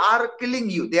 So they are killing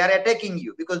you. They are attacking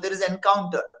you because there is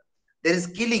encounter. There is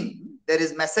killing. There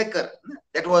is massacre.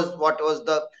 That was what was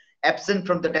the absent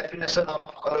from the definition of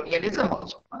colonialism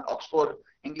also. Oxford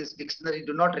English Dictionary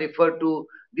do not refer to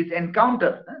this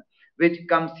encounter, which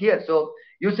comes here. So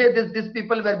you say these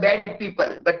people were bad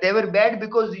people, but they were bad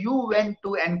because you went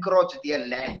to encroach their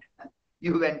land.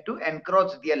 You went to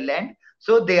encroach their land.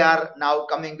 So they are now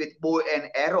coming with bow and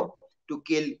arrow to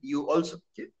kill you also.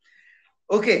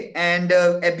 Okay, and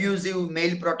abusive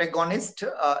male protagonist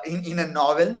in a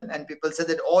novel, and people say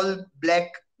that all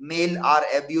black male are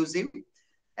abusive.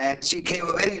 And she gave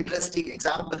a very interesting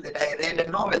example that I read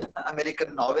a novel,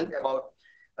 American novel about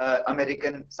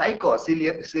American psycho,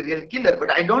 serial killer.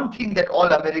 But I don't think that all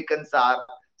Americans are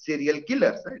serial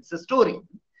killers. It's a story.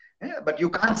 Yeah, but you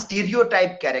can't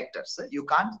stereotype characters.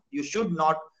 You should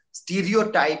not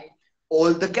stereotype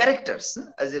all the characters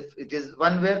as if it is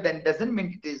one way, then doesn't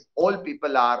mean it is all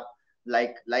people are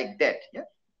like that. Yeah.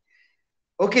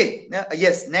 Okay.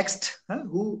 Yes. Next.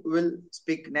 Who will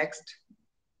speak next?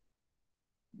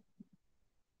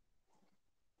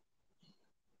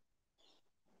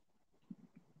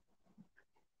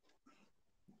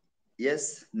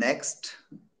 Yes. Next.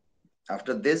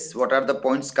 After this, what are the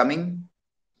points coming?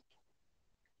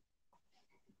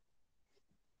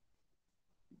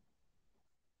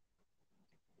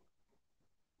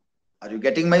 Are you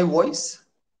getting my voice?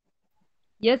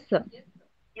 Yes, sir.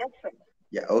 Yes, sir.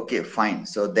 Yeah, okay, fine.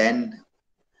 So then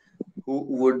who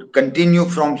would continue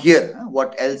from here?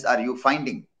 What else are you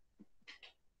finding?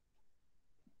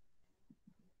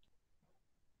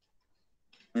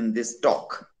 In this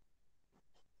talk?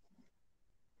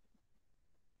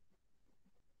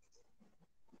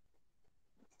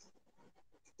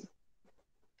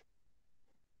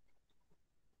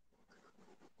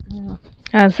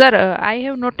 Sir, I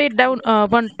have noted down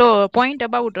one point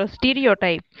about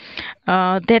stereotype.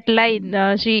 That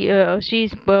line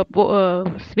she's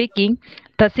speaking.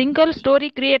 The single story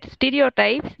creates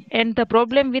stereotypes, and the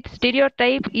problem with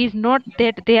stereotype is not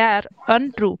that they are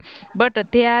untrue, but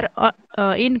they are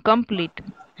incomplete.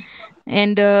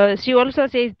 And she also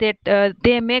says that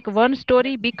they make one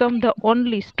story become the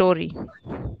only story.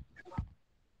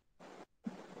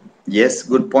 Yes,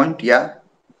 good point. Yeah,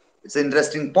 it's an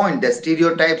interesting point. The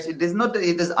stereotypes, it is not,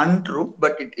 it is untrue,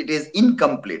 but it is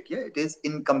incomplete. Yeah, it is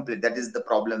incomplete. That is the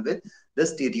problem with the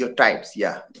stereotypes.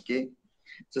 Yeah, okay.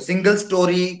 So single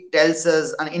story tells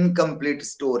us an incomplete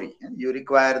story. You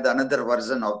require another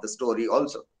version of the story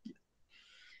also.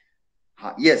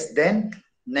 Yes, then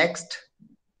next.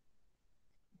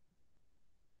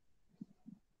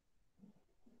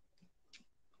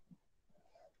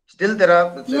 Still there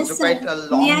are quite a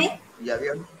long. May I? Yeah,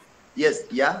 yes,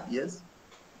 yeah, yes.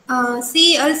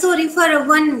 See, also refer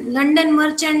one London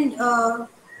merchant,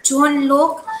 John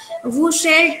Locke, who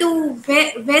sailed to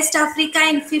West Africa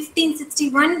in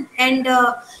 1561, and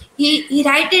he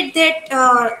writed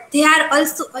that they are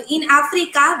also in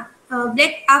Africa,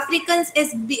 black Africans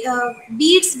as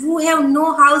beads who have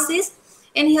no houses,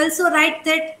 and he also writes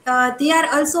that they are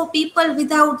also people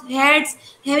without heads,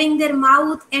 having their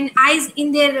mouth and eyes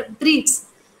in their breasts.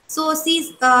 So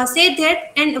she said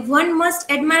that, and one must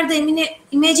admire the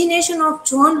imagination of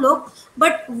John Locke.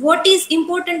 But what is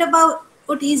important about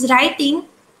what he's writing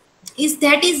is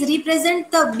that is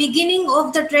represent the beginning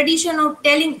of the tradition of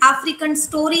telling African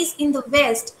stories in the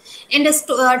West, and a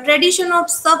tradition of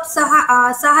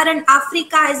sub-Saharan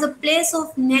Africa as a place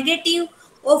of negative,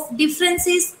 of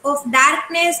differences, of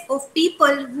darkness, of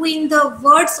people who, in the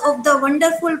words of the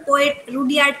wonderful poet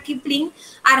Rudyard Kipling,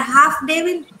 are half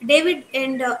devil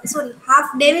and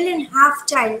half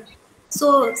child.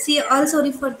 So she also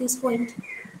referred this point.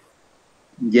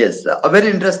 Yes, a very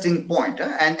interesting point,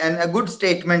 and a good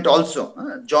statement also.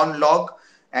 John Locke,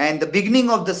 and the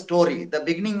beginning of the story, the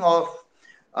beginning of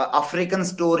African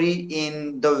story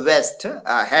in the West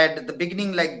had the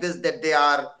beginning like this, that they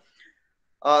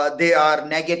are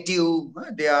negative,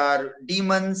 they are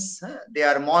demons, they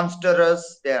are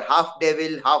monstrous, they are half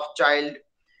devil, half child,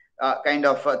 kind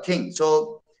of a thing.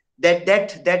 So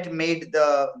that made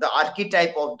the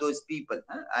archetype of those people,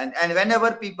 and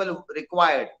whenever people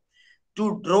required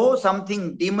to draw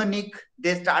something demonic,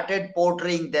 they started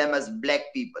portraying them as black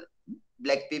people.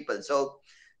 So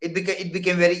it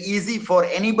became very easy for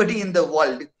anybody in the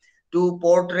world to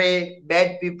portray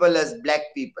bad people as black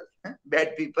people,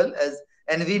 bad people as,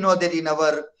 and we know that in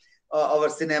our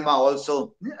cinema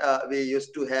also, we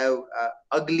used to have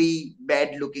ugly,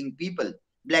 bad looking people,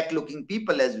 black looking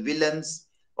people as villains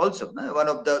also. One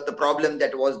of the problem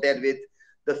that was there with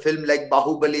the film like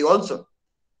Bahubali also,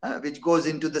 which goes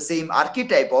into the same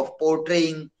archetype of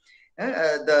portraying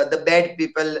the bad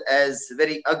people as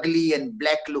very ugly and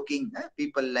black looking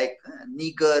people, like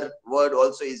nigger word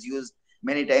also is used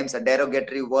many times, a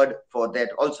derogatory word for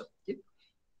that also.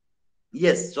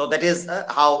 Yes, so that is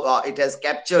how it has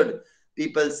captured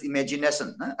people's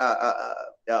imagination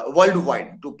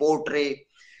worldwide, to portray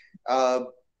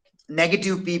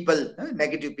negative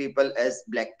people as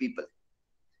black people.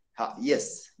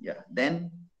 Yes, yeah.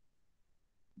 Then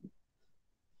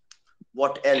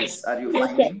what else are you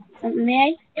finding?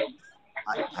 May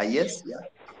I? Yes, yeah.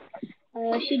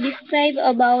 She described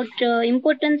about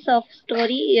importance of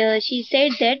story. She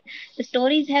said that the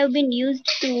stories have been used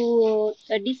to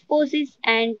dispose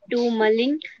and to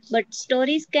malign, but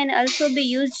stories can also be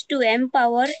used to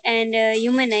empower and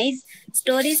humanize.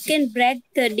 Stories can break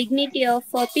the dignity of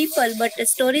people, but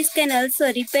stories can also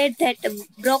repair that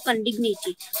broken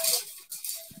dignity.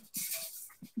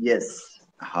 Yes.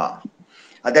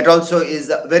 That also is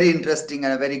a very interesting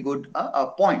and a very good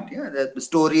point. Yeah, that the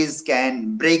stories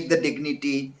can break the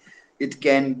dignity, it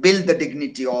can build the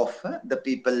dignity of the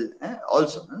people.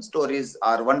 Also, stories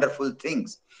are wonderful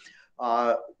things.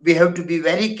 We have to be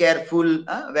very careful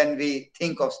when we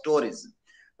think of stories.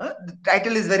 The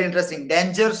title is very interesting: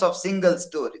 Dangers of Single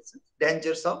Stories.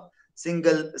 Dangers of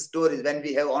single stories. When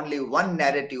we have only one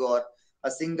narrative or a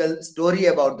single story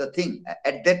about the thing,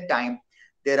 at that time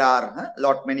there are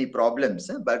many problems,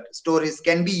 but stories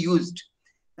can be used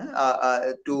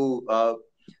to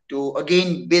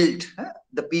again build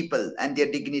the people and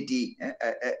their dignity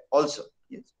also.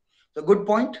 Yes, so good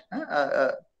point.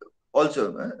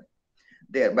 Also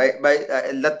there by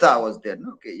Lata was there.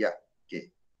 No? Okay, yeah,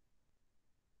 okay.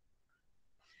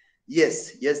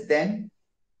 Yes, then.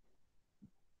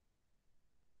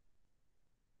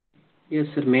 Yes,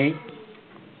 sir. May I?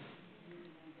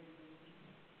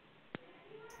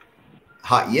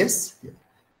 Yes.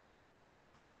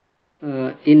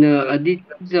 In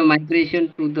Adit's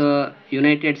migration to the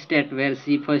United States, where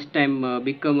she first time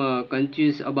become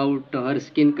conscious about her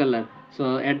skin color.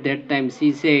 So at that time,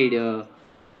 she said,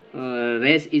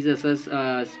 "Race is a such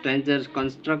stranger's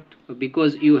construct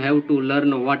because you have to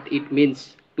learn what it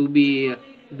means to be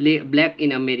black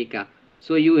in America.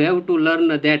 So you have to learn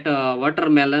that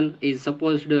watermelon is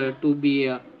supposed to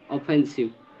be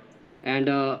offensive." And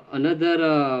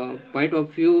another point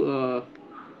of view,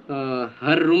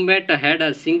 her roommate had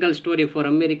a single story for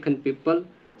American people.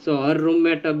 So her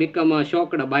roommate became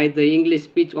shocked by the English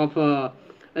speech of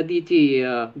Adichie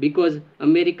because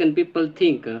American people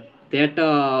think that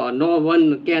no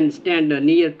one can stand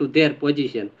near to their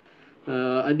position.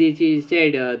 Adichie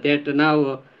said that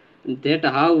now that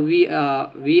how we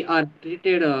are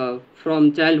treated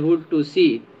from childhood to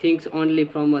see things only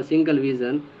from a single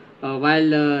vision, while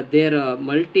there are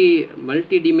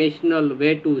multi-dimensional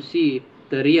way to see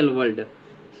the real world.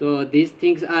 So these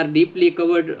things are deeply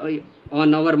covered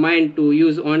on our mind to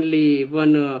use only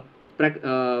one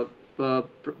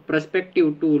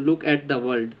perspective to look at the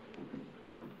world.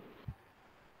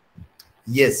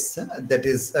 Yes, that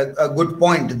is a good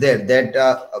point there, that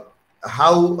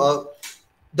how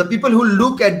the people who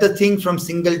look at the thing from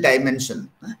single dimension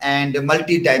and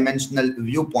multi-dimensional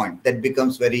viewpoint, that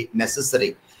becomes very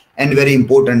necessary and very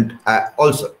important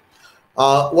also.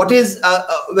 What is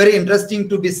very interesting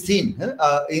to be seen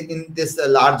in this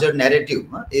larger narrative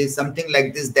is something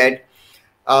like this, that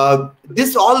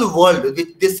this all world,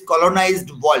 this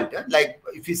colonized world, like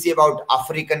if you see about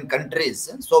African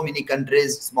countries, so many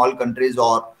countries, small countries,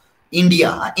 or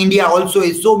India also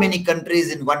is so many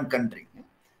countries in one country.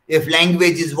 If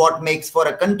language is what makes for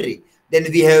a country, then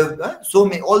we have so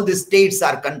many, all the states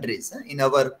are countries in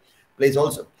our place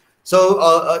also.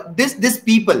 So these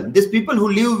people who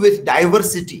live with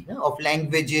diversity of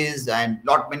languages and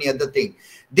lot many other things,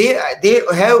 they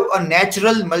have a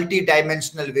natural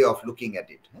multi-dimensional way of looking at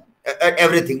it, at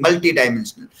everything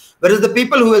multi-dimensional. Whereas the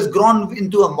people who has grown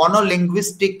into a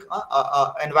monolinguistic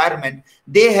environment,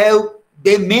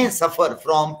 they may suffer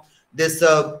from this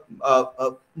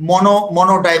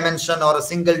mono-dimension or a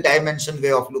single dimension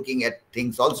way of looking at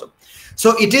things also.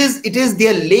 So it is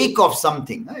their lake of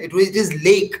something. It is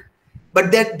lake. But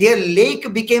that their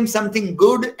lake became something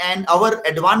good and our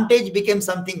advantage became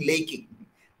something laking.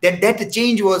 That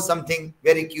change was something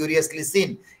very curiously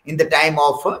seen in the time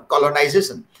of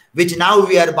colonization, which now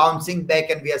we are bouncing back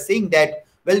and we are saying that,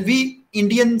 well, we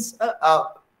Indians,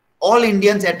 all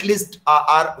Indians at least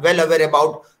are well aware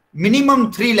about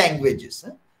minimum 3 languages.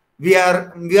 We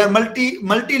are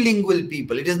multilingual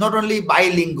people. It is not only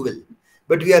bilingual,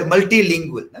 but we are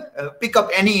multilingual. Pick up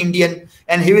any Indian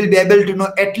and he will be able to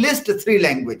know at least 3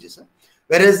 languages.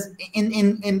 Whereas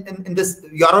in this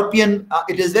European,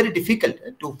 it is very difficult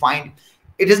to find.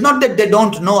 It is not that they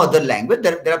don't know other language.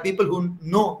 There are people who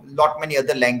know many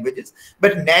other languages,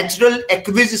 but natural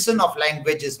acquisition of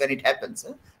languages, when it happens,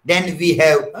 then we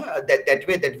have that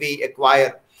way that we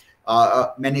acquire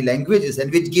many languages,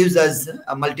 and which gives us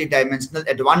a multidimensional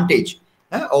advantage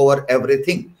over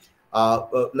everything.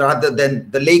 Rather than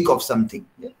the lake of something.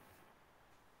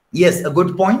 Yes, a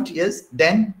good point. Yes,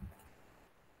 then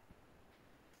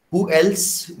who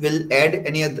else will add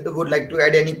any other, would like to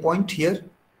add any point here?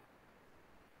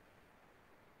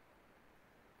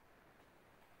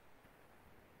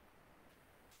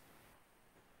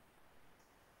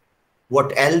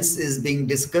 What else is being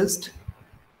discussed?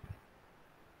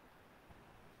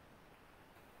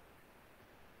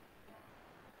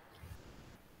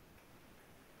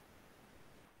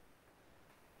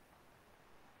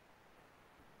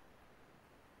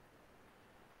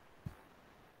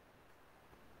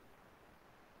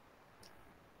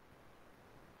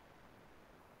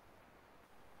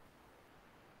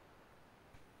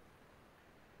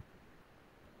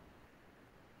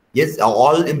 Yes,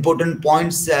 all important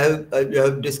points you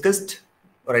have discussed,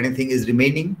 or anything is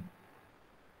remaining?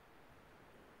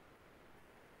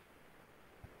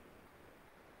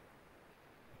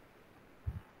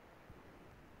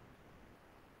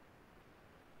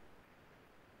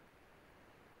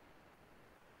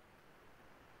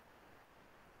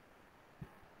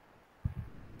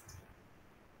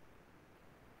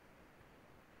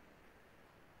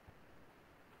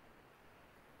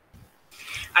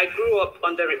 I grew up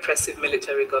under repressive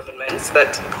military governments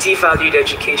that devalued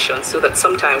education, so that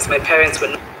sometimes my parents were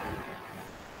not.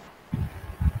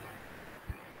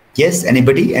 Yes,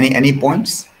 anybody? Any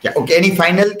points? Yeah, okay. Any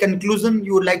final conclusion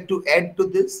you would like to add to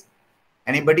this?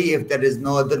 Anybody? If there is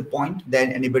no other point,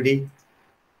 then anybody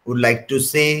would like to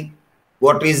say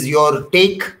what is your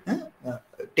take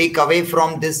away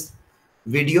from this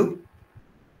video?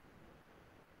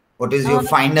 What is your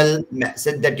final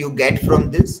message that you get from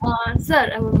this?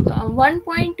 Sir, one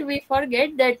point we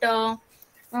forget that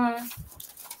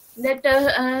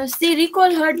she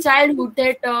recall her childhood,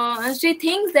 that she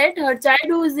thinks that her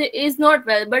childhood is not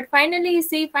well, but finally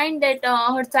she find that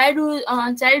her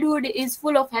childhood is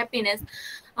full of happiness.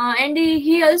 And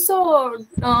he also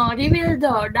revealed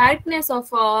the darkness of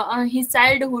his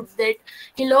childhood, that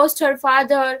he lost her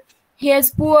father, he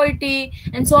has poverty,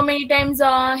 and so many times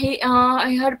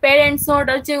her parents not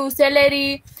achieve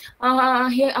salary,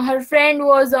 her friend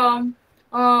was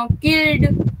killed,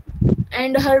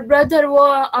 and her brother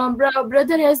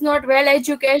has not well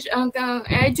educated.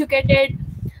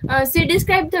 She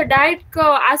described the dark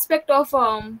aspect of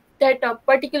that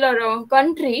particular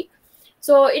country.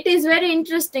 So it is very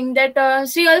interesting that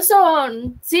she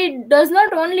does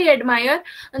not only admire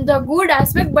the good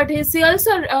aspect, but she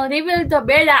also revealed the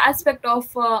bad aspect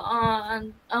of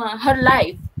her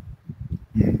life.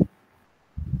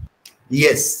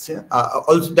 Yes,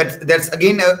 also that's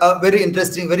again a very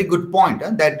interesting, very good point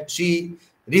that she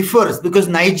refers, because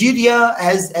Nigeria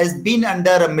has been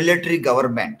under a military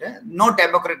government. No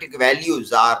democratic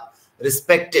values are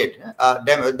respected.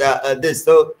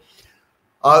 So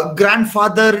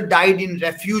grandfather died in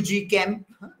refugee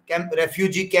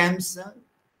camps.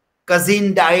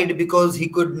 Cousin died because he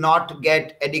could not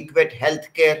get adequate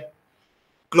health care.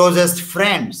 closest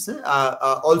friends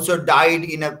also died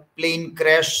in a plane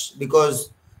crash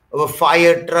because our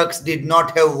fire trucks did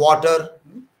not have water.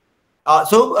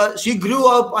 So she grew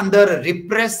up under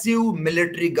repressive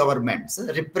military governments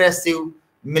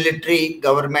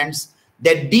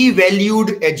that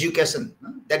devalued education.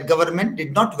 That government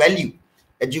did not value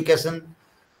education.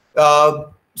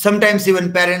 Sometimes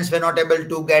even parents were not able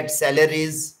to get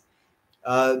salaries.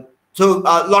 So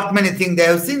lot many things they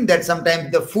have seen, that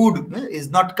sometimes the food is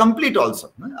not complete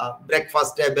also.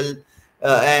 Breakfast table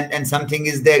and something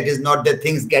is there, it is not, the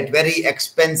things get very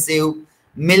expensive.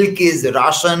 Milk is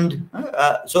rationed.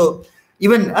 So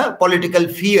even political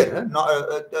fear,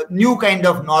 new kind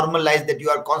of normalized, that you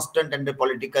are constant under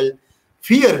political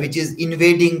fear, which is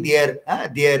invading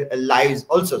their lives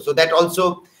also. So that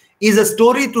also is a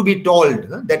story to be told.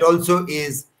 That also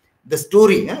is the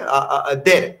story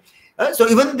there. So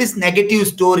even these negative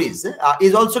stories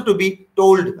is also to be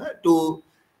told to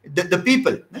the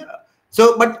people.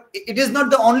 So, but it is not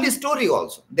the only story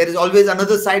also. There is always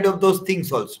another side of those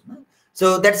things also.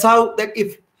 So that's how, that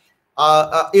if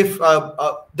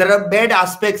there are bad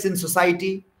aspects in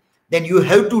society, then you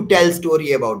have to tell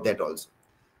story about that also.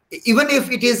 Even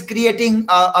if it is creating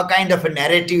a kind of a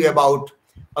narrative about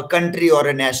a country or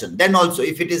a nation, then also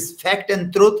if it is fact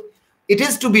and truth, it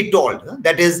is to be told.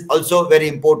 That is also very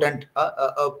important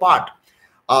part.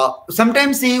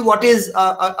 Sometimes see what is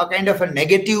a kind of a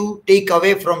negative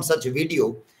takeaway from such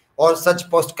video or such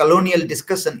post-colonial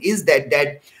discussion is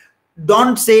that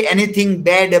don't say anything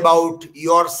bad about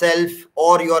yourself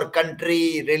or your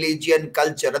country, religion,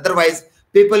 culture. Otherwise,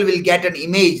 people will get an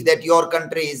image that your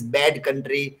country is bad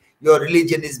country, your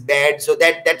religion is bad. So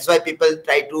that's why people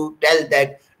try to tell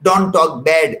that don't talk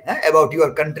bad about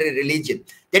your country, religion.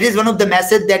 That is one of the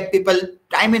message that people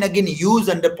time and again use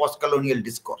under post-colonial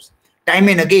discourse. Time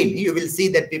and again, you will see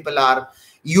that people are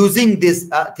using this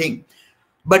thing.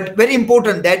 But very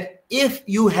important that if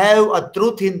you have a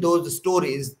truth in those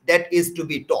stories, that is to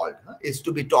be told.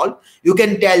 You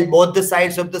can tell both the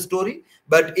sides of the story,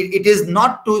 but it is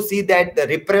not to see that the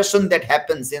repression that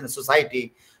happens in a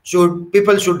society,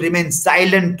 people should remain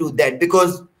silent to that,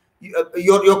 because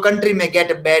your country may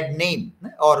get a bad name,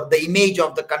 or the image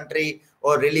of the country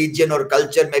or religion or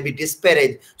culture may be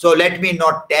disparaged. So let me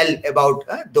not tell about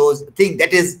those things.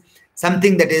 That is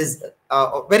something that is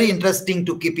very interesting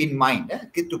to keep in mind.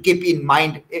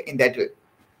 In that way.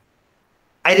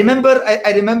 I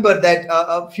remember that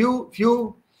a few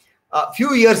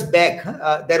years back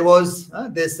there was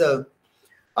this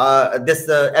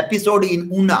episode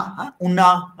in Una,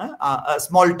 a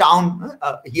small town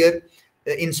here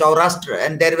in Saurashtra,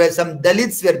 and there were some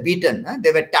Dalits were beaten.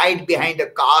 They were tied behind a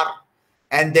car,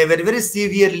 and they were very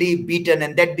severely beaten,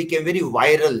 and that became very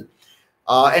viral.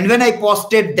 And when I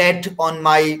posted that on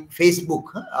my Facebook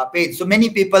page, so many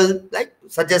people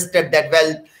suggested that,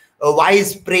 well,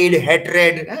 widespread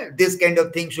hatred, this kind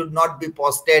of thing should not be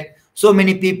posted. So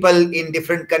many people in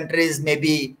different countries,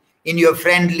 maybe in your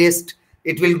friend list,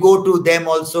 it will go to them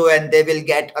also, and they will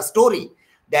get a story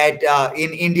that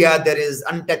in India there is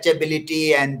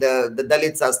untouchability and the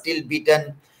Dalits are still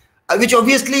beaten, which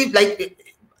obviously,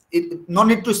 no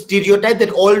need to stereotype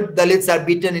that all Dalits are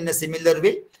beaten in a similar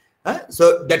way.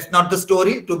 So that's not the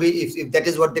story to be. If that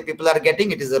is what the people are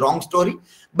getting, it is a wrong story.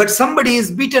 But somebody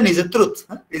is beaten is a truth.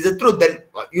 Then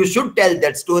you should tell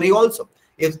that story also,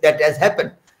 if that has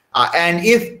happened. And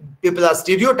if people are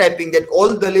stereotyping that all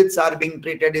Dalits are being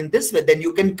treated in this way, then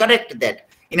you can correct that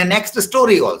in a next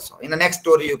story also. In the next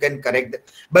story you can correct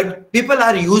that. But people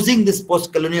are using this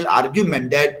post-colonial argument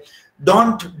that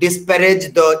don't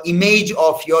disparage the image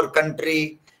of your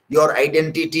country, your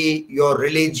identity, your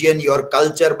religion, your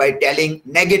culture by telling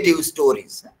negative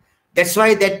stories. That's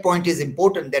why that point is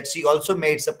important, that she also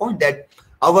made a point that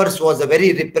ours was a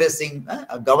very repressing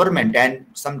government, and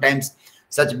sometimes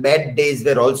such bad days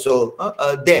were also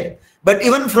there. But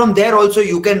even from there also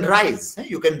you can rise.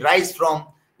 You can rise from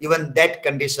even that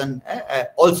condition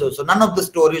also. So none of the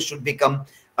stories should become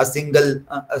a single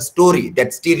story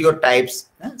that stereotypes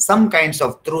some kinds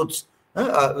of truths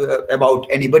about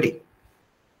anybody.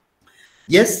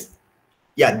 Yes,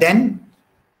 yeah. Then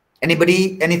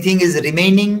anybody, anything is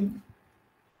remaining,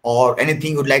 or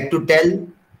anything you'd like to tell?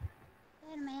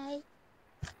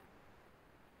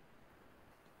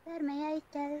 Sir, may I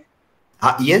tell?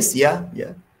 Yes, yeah.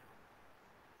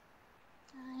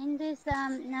 In this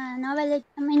novel, it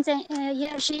means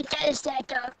here she tells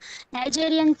that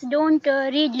Nigerians don't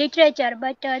read literature,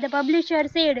 but the publisher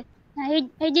said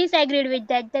he disagreed with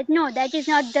that. That no, that is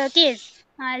not the case.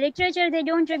 literature they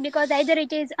don't read because either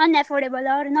it is unaffordable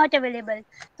or not available.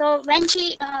 So when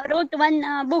she wrote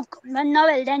one book, one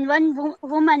novel, then one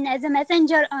woman as a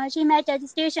messenger she met at the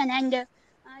station, and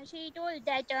she told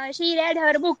that she read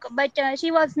her book, but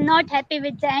she was not happy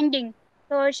with the ending.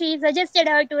 So she suggested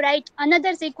her to write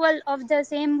another sequel of the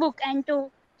same book, and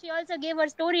she also gave her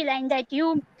storyline that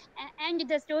you end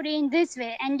the story in this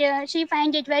way, and she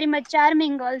find it very much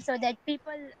charming also that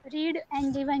people read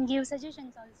and even give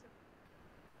suggestions also.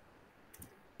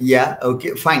 Yeah,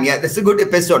 okay, fine. Yeah, that's a good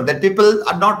episode that people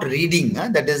are not reading.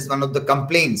 That is one of the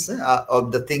complaints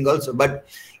of the thing also. But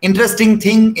interesting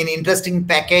thing, in interesting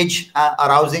package,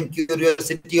 arousing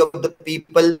curiosity of the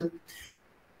people.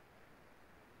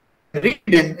 Read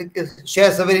and it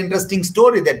shares a very interesting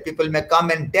story that people may come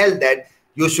and tell that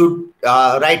you should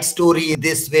write story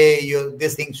this way.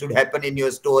 This thing should happen in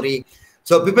your story.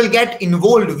 So people get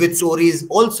involved with stories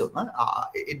also.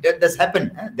 It does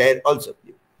happen there also.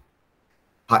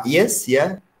 Yes,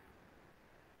 yeah.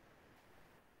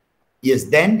 Yes,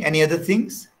 then any other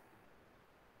things?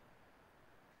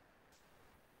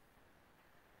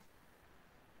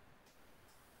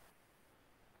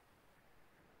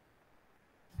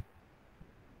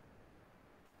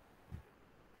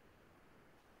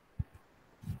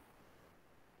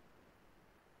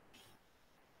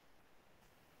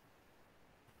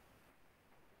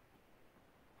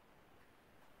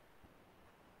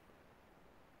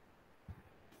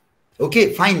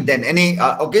 Okay, fine then.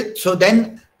 Okay,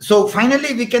 so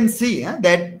finally we can see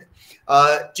that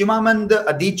Chimamanda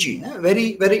Adichie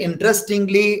very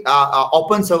interestingly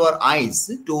opens our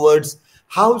eyes towards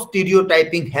how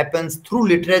stereotyping happens through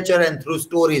literature and through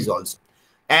stories also.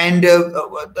 And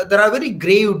there are very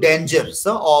grave dangers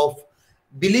of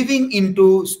believing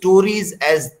into stories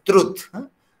as truth,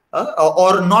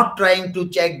 or not trying to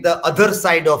check the other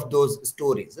side of those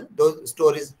stories. Those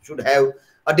stories should have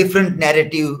a different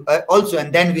narrative also,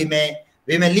 and then we may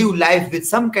live life with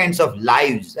some kinds of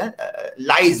lies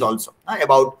also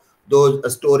about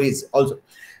those stories also.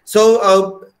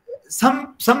 So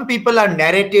some people are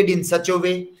narrated in such a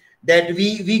way that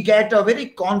we get a very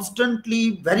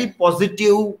constantly very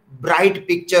positive bright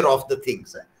picture of the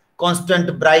things,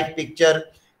 constant bright picture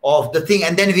of the thing,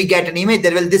 and then we get an image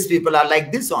that, well, these people are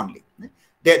like this only.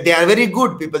 They are very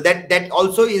good people. That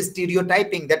also is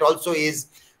stereotyping. That also is,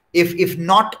 if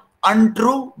not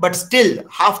untrue, but still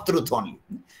half truth only.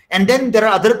 And then there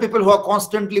are other people who are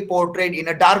constantly portrayed in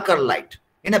a darker light,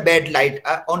 in a bad light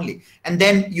only. And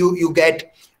then you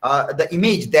get the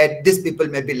image that these people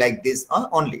may be like this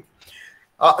only.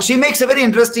 She makes a very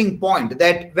interesting point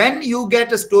that when you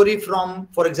get a story from,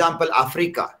 for example,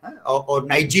 Africa or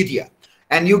Nigeria,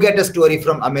 and you get a story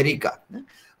from America,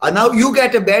 now you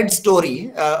get a bad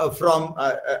story from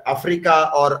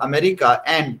Africa or America,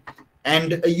 and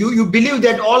you believe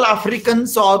that all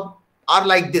Africans are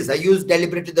like this. I use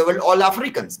deliberately the word all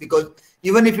Africans, because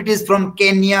even if it is from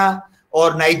Kenya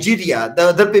or Nigeria, the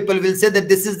other people will say that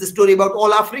this is the story about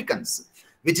all Africans,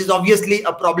 which is obviously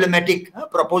a problematic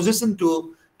proposition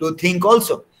to think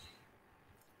also.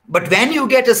 But when you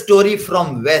get a story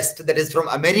from West, that is from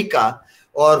America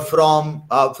or from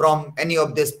any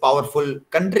of these powerful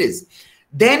countries,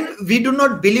 then we do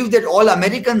not believe that all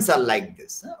Americans are like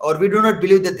this, or we do not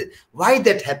believe that. Why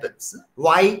that happens?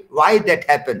 Why that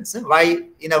happens? Why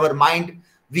in our mind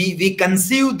we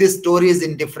conceive these stories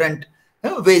in different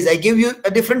ways? I give you a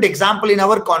different example in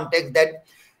our context, that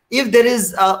if there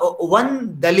is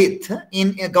one Dalit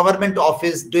in a government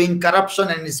office doing corruption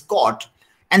and is caught,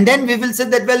 and then we will say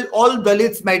that, well, all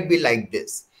Dalits might be like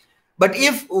this. But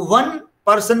if one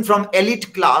person from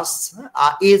elite class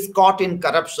is caught in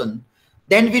corruption,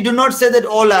 then we do not say that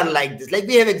all are like this. Like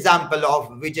we have example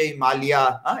of Vijay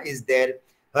Mallya is there,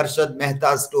 Harshad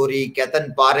Mehta's story,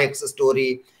 Ketan Parekh's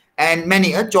story, and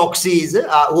many Choksis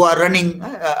who are running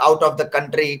out of the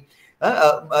country.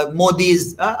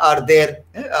 Modis are there.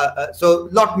 So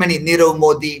lot many, Nirav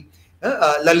Modi,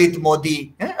 Lalit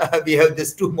Modi. We have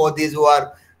these two Modis who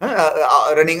are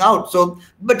running out. So,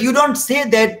 but you don't say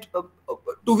that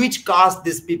to which caste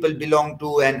these people belong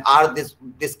to, and are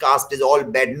this caste is all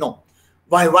bad. No.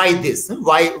 Why this?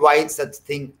 Why such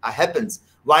thing happens?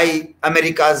 Why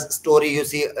America's story? You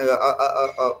see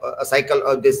a cycle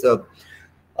of this.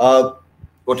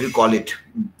 What do you call it?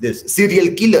 This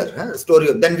serial killer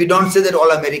story. Then we don't say that all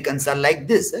Americans are like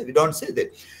this. We don't say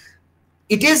that.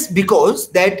 It is because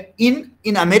that in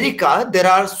America there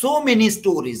are so many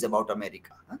stories about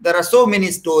America. There are so many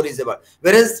stories about.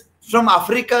 Whereas from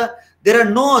Africa there are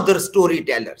no other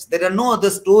storytellers. There are no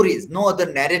other stories, no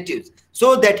other narratives.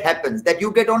 So that happens that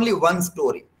you get only one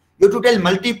story. You have to tell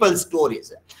multiple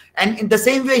stories. And in the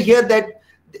same way here, that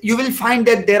you will find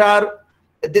that there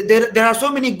are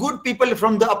so many good people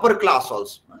from the upper class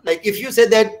also. Like if you say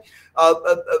that,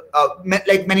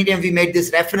 like many times we made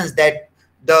this reference that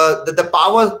the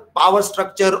power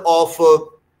structure of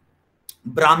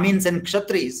Brahmins and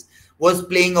Kshatris was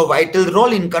playing a vital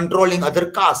role in controlling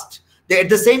other castes. At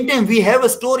the same time, we have a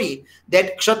story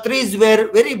that Kshatris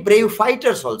were very brave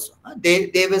fighters also.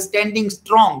 They were standing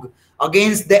strong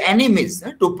against the enemies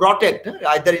to protect,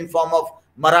 either in form of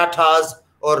Marathas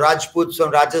or Rajputs or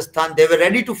Rajasthan. They were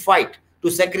ready to fight, to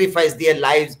sacrifice their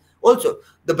lives. Also,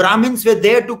 the Brahmins were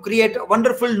there to create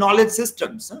wonderful knowledge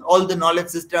systems, all the knowledge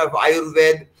system of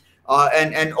Ayurveda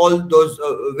and all those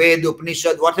Ved,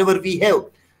 Upanishad, whatever we have.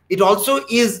 It also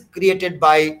is created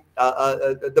by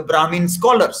the Brahmin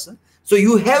scholars. So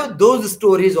you have those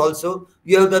stories also.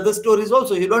 You have the other stories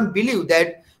also. You don't believe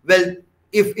that, well,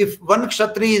 if one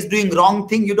Kshatri is doing wrong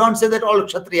thing, you don't say that all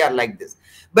Kshatri are like this.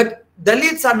 But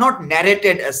Dalits are not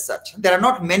narrated as such. There are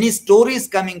not many stories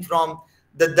coming from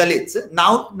the Dalits.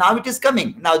 Now it is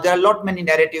coming. Now there are many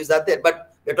narratives are there,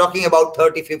 but we're talking about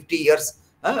 30, 50 years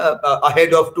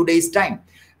ahead of today's time.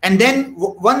 And then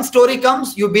one story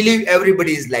comes, you believe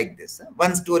everybody is like this.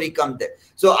 One story comes there.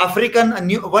 So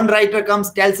one writer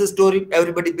comes, tells a story,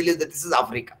 everybody believes that this is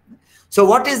Africa. So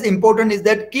what is important is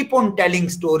that keep on telling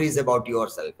stories about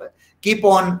yourself. Keep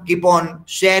on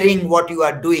sharing what you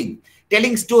are doing.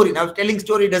 Telling story. Now, telling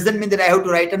story doesn't mean that I have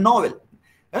to write a novel.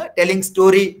 Telling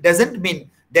story doesn't mean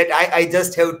that I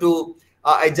just have to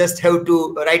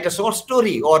write a short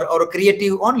story or a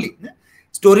creative only.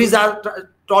 Stories are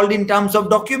told in terms of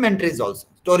documentaries also.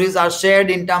 Stories are shared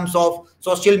in terms of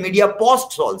social media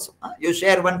posts also. You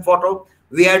share one photo,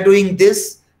 we are doing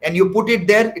this, and you put it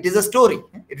there, it is a story.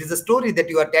 It is a story that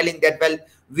you are telling that, well,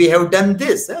 we have done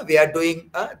this, we are doing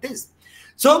this.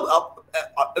 So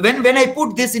when I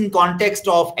put this in context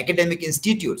of academic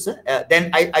institutes,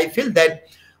 then I feel that,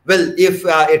 well, if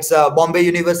it's Bombay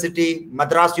University,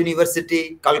 Madras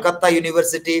University, Calcutta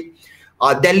University,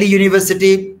 Delhi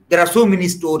University, there are so many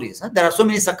stories. There are so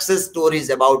many success stories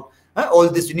about all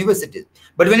these universities.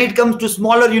 But when it comes to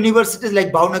smaller universities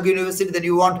like Bhavnagar University, then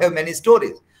you won't have many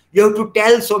stories. You have to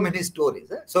tell so many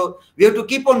stories. So we have to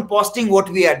keep on posting what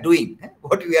we are doing.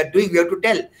 What we are doing, we have to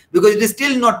tell, because it is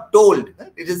still not told.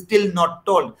 It is still not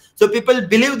told. So people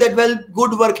believe that, well,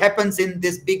 good work happens in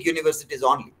these big universities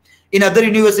only. In other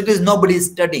universities, nobody is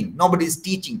studying, nobody is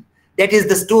teaching. That is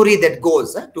the story that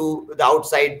goes to the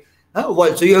outside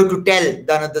world. So you have to tell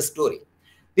another story.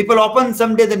 People open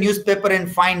someday the newspaper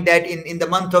and find that in the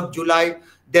month of July,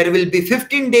 there will be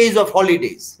 15 days of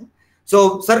holidays.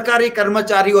 So Sarkari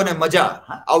Karmachariyo ne maja,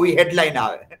 avi headline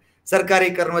aave.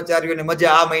 Sarkari Karmachariyo ne maja,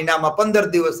 aa mahina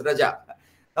 15 દિવસ રજા.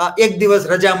 એક દિવસ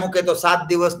રજા મૂકે તો 7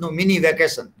 દિવસનું mini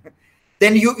vacation.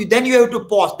 Then you have to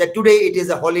post that today it is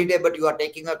a holiday, but you are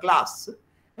taking a class.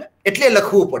 એટલે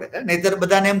લખવું પડે, નહીતર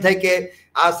બધાને એમ થાય કે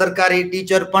આ સરકારી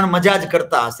ટીચર પણ મજા જ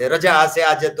કરતા હશે, રજા હશે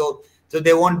આજે તો, so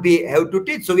they won't have to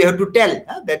teach. So we have to tell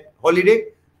that holiday,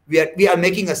 we are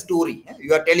making a story.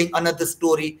 You are telling another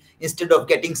story instead of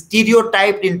getting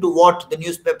stereotyped into what the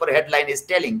newspaper headline is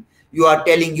telling. You are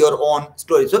telling your own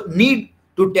story. So need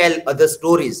to tell other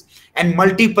stories, and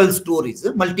multiple stories.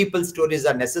 Multiple stories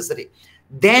are necessary.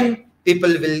 Then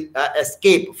people will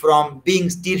escape from being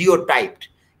stereotyped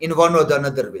in one or the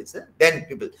another ways. Then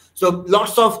people. So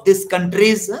lots of these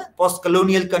countries,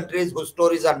 post-colonial countries whose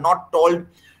stories are not told,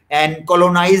 and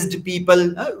colonized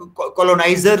people,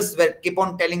 colonizers keep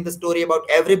on telling the story about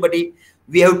everybody.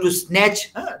 We have to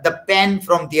snatch the pen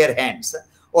from their hands,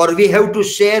 or we have to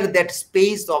share that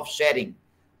space of sharing.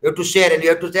 You have to share, and you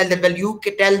have to tell that, well, you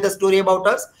tell the story about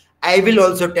us, I will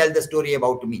also tell the story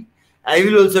about me. I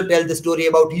will also tell the story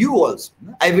about you also.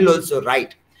 I will also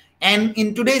write. And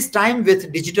in today's time,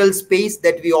 with digital space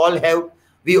that we all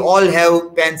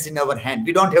have pens in our hand.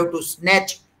 We don't have to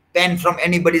snatch pen from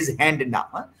anybody's hand now.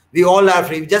 We all are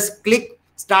free. Just click,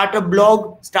 start a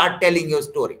blog, start telling your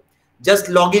story. Just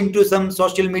log into some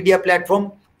social media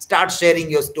platform, start sharing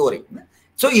your story.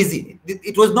 So easy.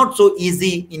 It was not so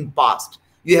easy in past.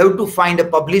 You have to find a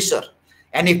publisher.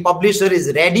 And if publisher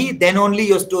is ready, then only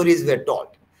your stories were told.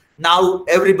 Now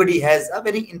everybody has a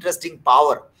very interesting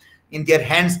power in their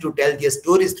hands to tell their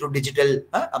stories through digital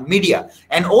media.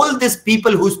 And all these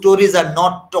people whose stories are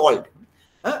not told,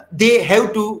 they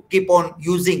have to keep on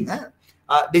using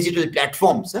digital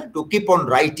platforms to keep on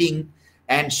writing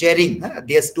and sharing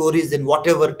their stories in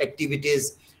whatever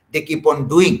activities they keep on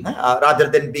doing, rather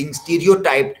than being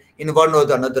stereotyped in one or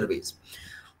the another ways.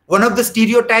 One of the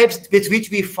stereotypes with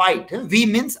which we fight, we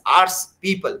means arts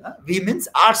people. We means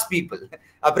arts people.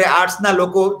 આપણે આર્ટ્સના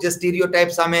લોકો જે stereotype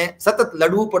સામે સતત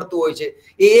લડવું પડતું હોય છે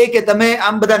એ કે તમે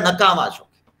આમ બધા નકામા છો,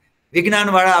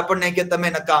 વિજ્ઞાનવાળા આપણને કે તમે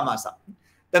નકામા સા,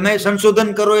 તમે સંશોધન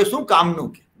કરો એ શું કામનું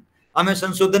કે? અમે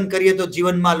સંશોધન કરીએ તો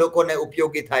જીવનમાં લોકોને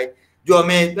ઉપયોગી થાય. જો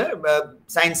અમે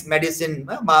સાયન્સ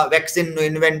મેડિસિનમાં વેક્સિનનું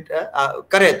ઇન્વેન્ટ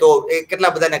કરે તો એ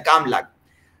કેટલા બધાને કામ લાગે.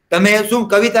 તમે શું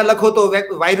કવિતા લખો તો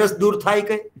વાયરસ દૂર થાય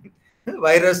કે?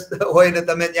 વાયરસ હોય ને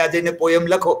તમે ત્યાં જઈને પોયમ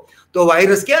લખો તો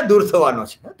વાયરસ ક્યાં દૂર થવાનો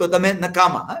છે? તો તમે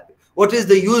નકામા. What is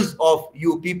the use of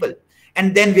you people?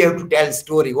 And then we have to tell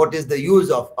story. What is the use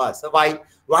of us?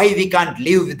 Why we can't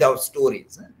live without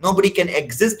stories? Nobody can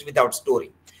exist without story.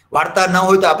 વાર્તા ન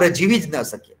હોય તો આપણે જીવી જ ન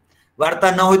શકીએ.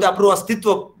 વાર્તા ન હોય તો આપણું અસ્તિત્વ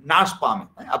નાશ પામે.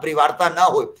 આપણી વાર્તા ન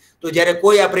હોય તો જ્યારે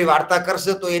કોઈ આપણી વાર્તા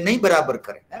કરશે તો એ નહીં બરાબર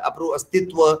કરે, આપણું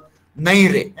અસ્તિત્વ નહીં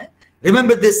રહે.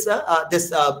 Remember this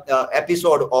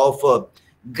episode of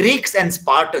Greeks and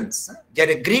Spartans.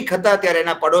 જ્યારે ગ્રીક હતા ત્યારે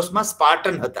એના પડોશમાં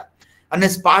સ્પાર્ટન હતા. અને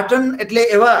સ્પાર્ટન એટલે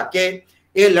એવા કે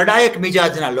એ લડાયક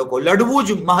મિજાજના લોકો, લડવું જ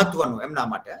મહત્વનું એમના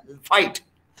માટે, fight.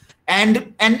 And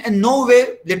no way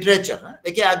literature.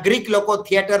 કે આ ગ્રીક લોકો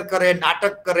થિયેટર કરે,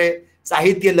 નાટક કરે,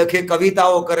 સાહિત્ય લખે,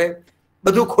 કવિતાઓ કરે,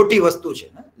 બધું ખોટી વસ્તુ છે.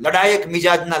 લડાયક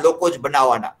મિજાજના લોકો જ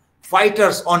બનાવવાના,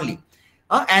 fighters only.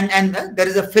 And there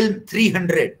is a film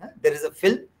 300. There is a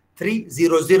film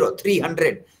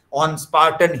 300 on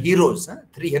Spartan heroes.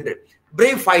 300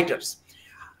 brave fighters.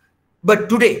 But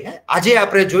today, આજે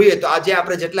આપણે જોઈએ તો આજે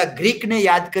આપણે જેટલા ગ્રીકને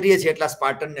યાદ કરીએ છીએ એટલા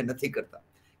સ્પાર્ટનને નથી કરતા.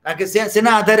 કારણ કે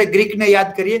શેના આધારે ગ્રીકને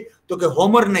યાદ કરીએ તો કે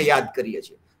હોમરને યાદ કરીએ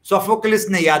છીએ,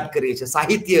 સોફોક્લિસને યાદ કરીએ છીએ.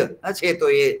 સાહિત્ય છે તો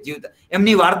એ જીવતા,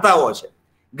 એમની વાર્તાઓ છે.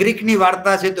 ગ્રીકની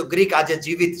વાર્તા છે તો ગ્રીક આજે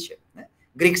જીવિત છે.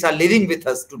 Greeks are living with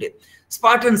us today.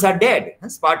 Spartans are dead.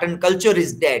 Spartan culture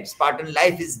is dead. Spartan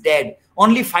life is dead.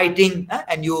 Only fighting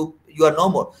and you are no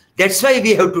more. That's why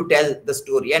we have to tell the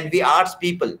story. And we arts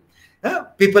people.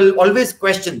 People always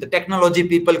question, the technology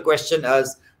people question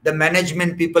us, the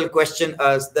management people question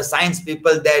us, the science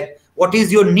people, that what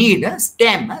is your need?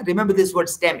 STEM. Remember this word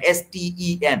STEM,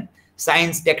 STEM.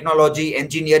 Science, technology,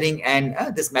 engineering, and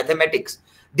this mathematics.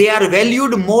 They are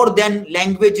valued more than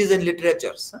languages and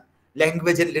literatures.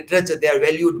 Language and literature, they are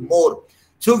valued more.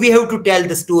 So we have to tell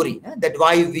the story, that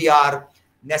why we are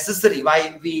necessary,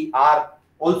 why we are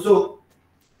also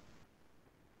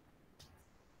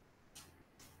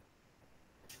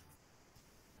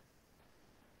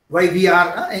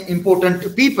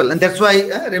important people. And that's why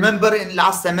remember in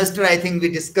last semester I think we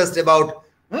discussed about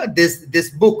this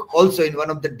book also in one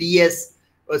of the DS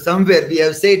or somewhere. We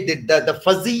have said that the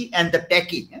Fuzzy and the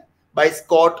Techie by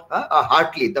Scott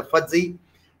Hartley, the Fuzzy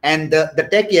and the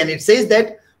Techie. And it says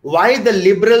that why the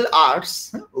liberal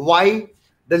arts will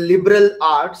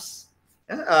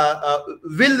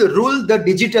rule the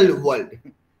digital world.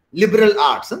 Liberal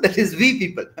arts, that is we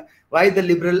people. Why the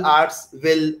liberal arts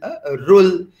will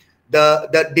rule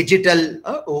the digital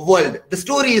world. The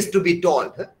story is to be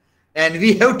told. And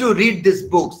we have to read these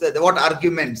books, what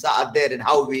arguments are there and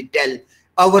how we tell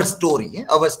our story.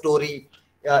 Our story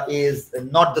is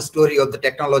not the story of the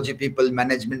technology people,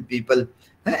 management people,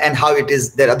 and how it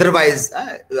is there. Otherwise,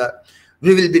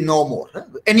 we will be no more.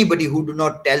 Anybody who do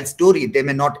not tell story, they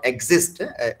may not exist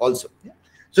also.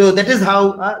 So that is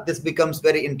how this becomes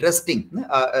very interesting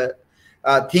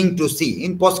thing to see.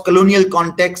 In post-colonial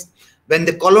context, when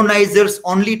the colonizers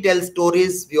only tell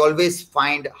stories, we always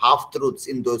find half-truths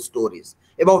in those stories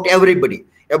about everybody,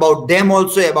 about them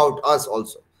also, about us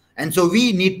also. And so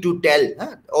we need to tell,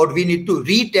 or we need to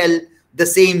retell the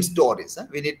same stories.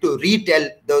 We need to retell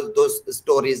those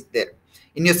stories there.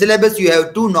 In your syllabus, you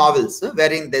have 2 novels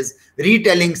wherein these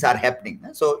retellings are happening.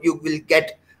 So you will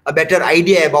get a better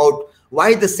idea about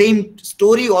why the same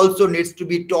story also needs to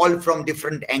be told from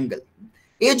different angle.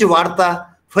 એ જ વાર્તા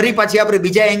ફરી પાછી આપણે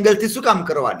બીજા એંગલથી શું કામ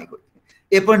કરવાની હોય,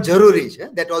 એ પણ જરૂરી છે.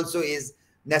 That also is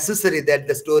necessary, that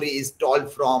the story is told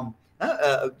from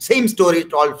same story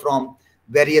told from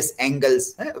various angles.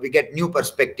 We get new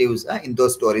perspectives in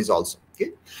those stories also.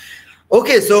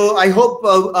 Okay, so I hope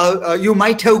you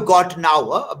might have got now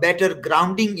a better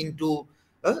grounding into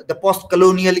the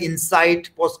post-colonial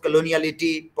insight,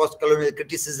 post-coloniality, post-colonial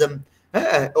criticism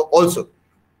also.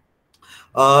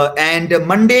 And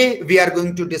Monday we are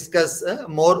going to discuss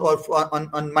more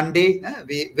on Monday.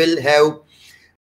 We will have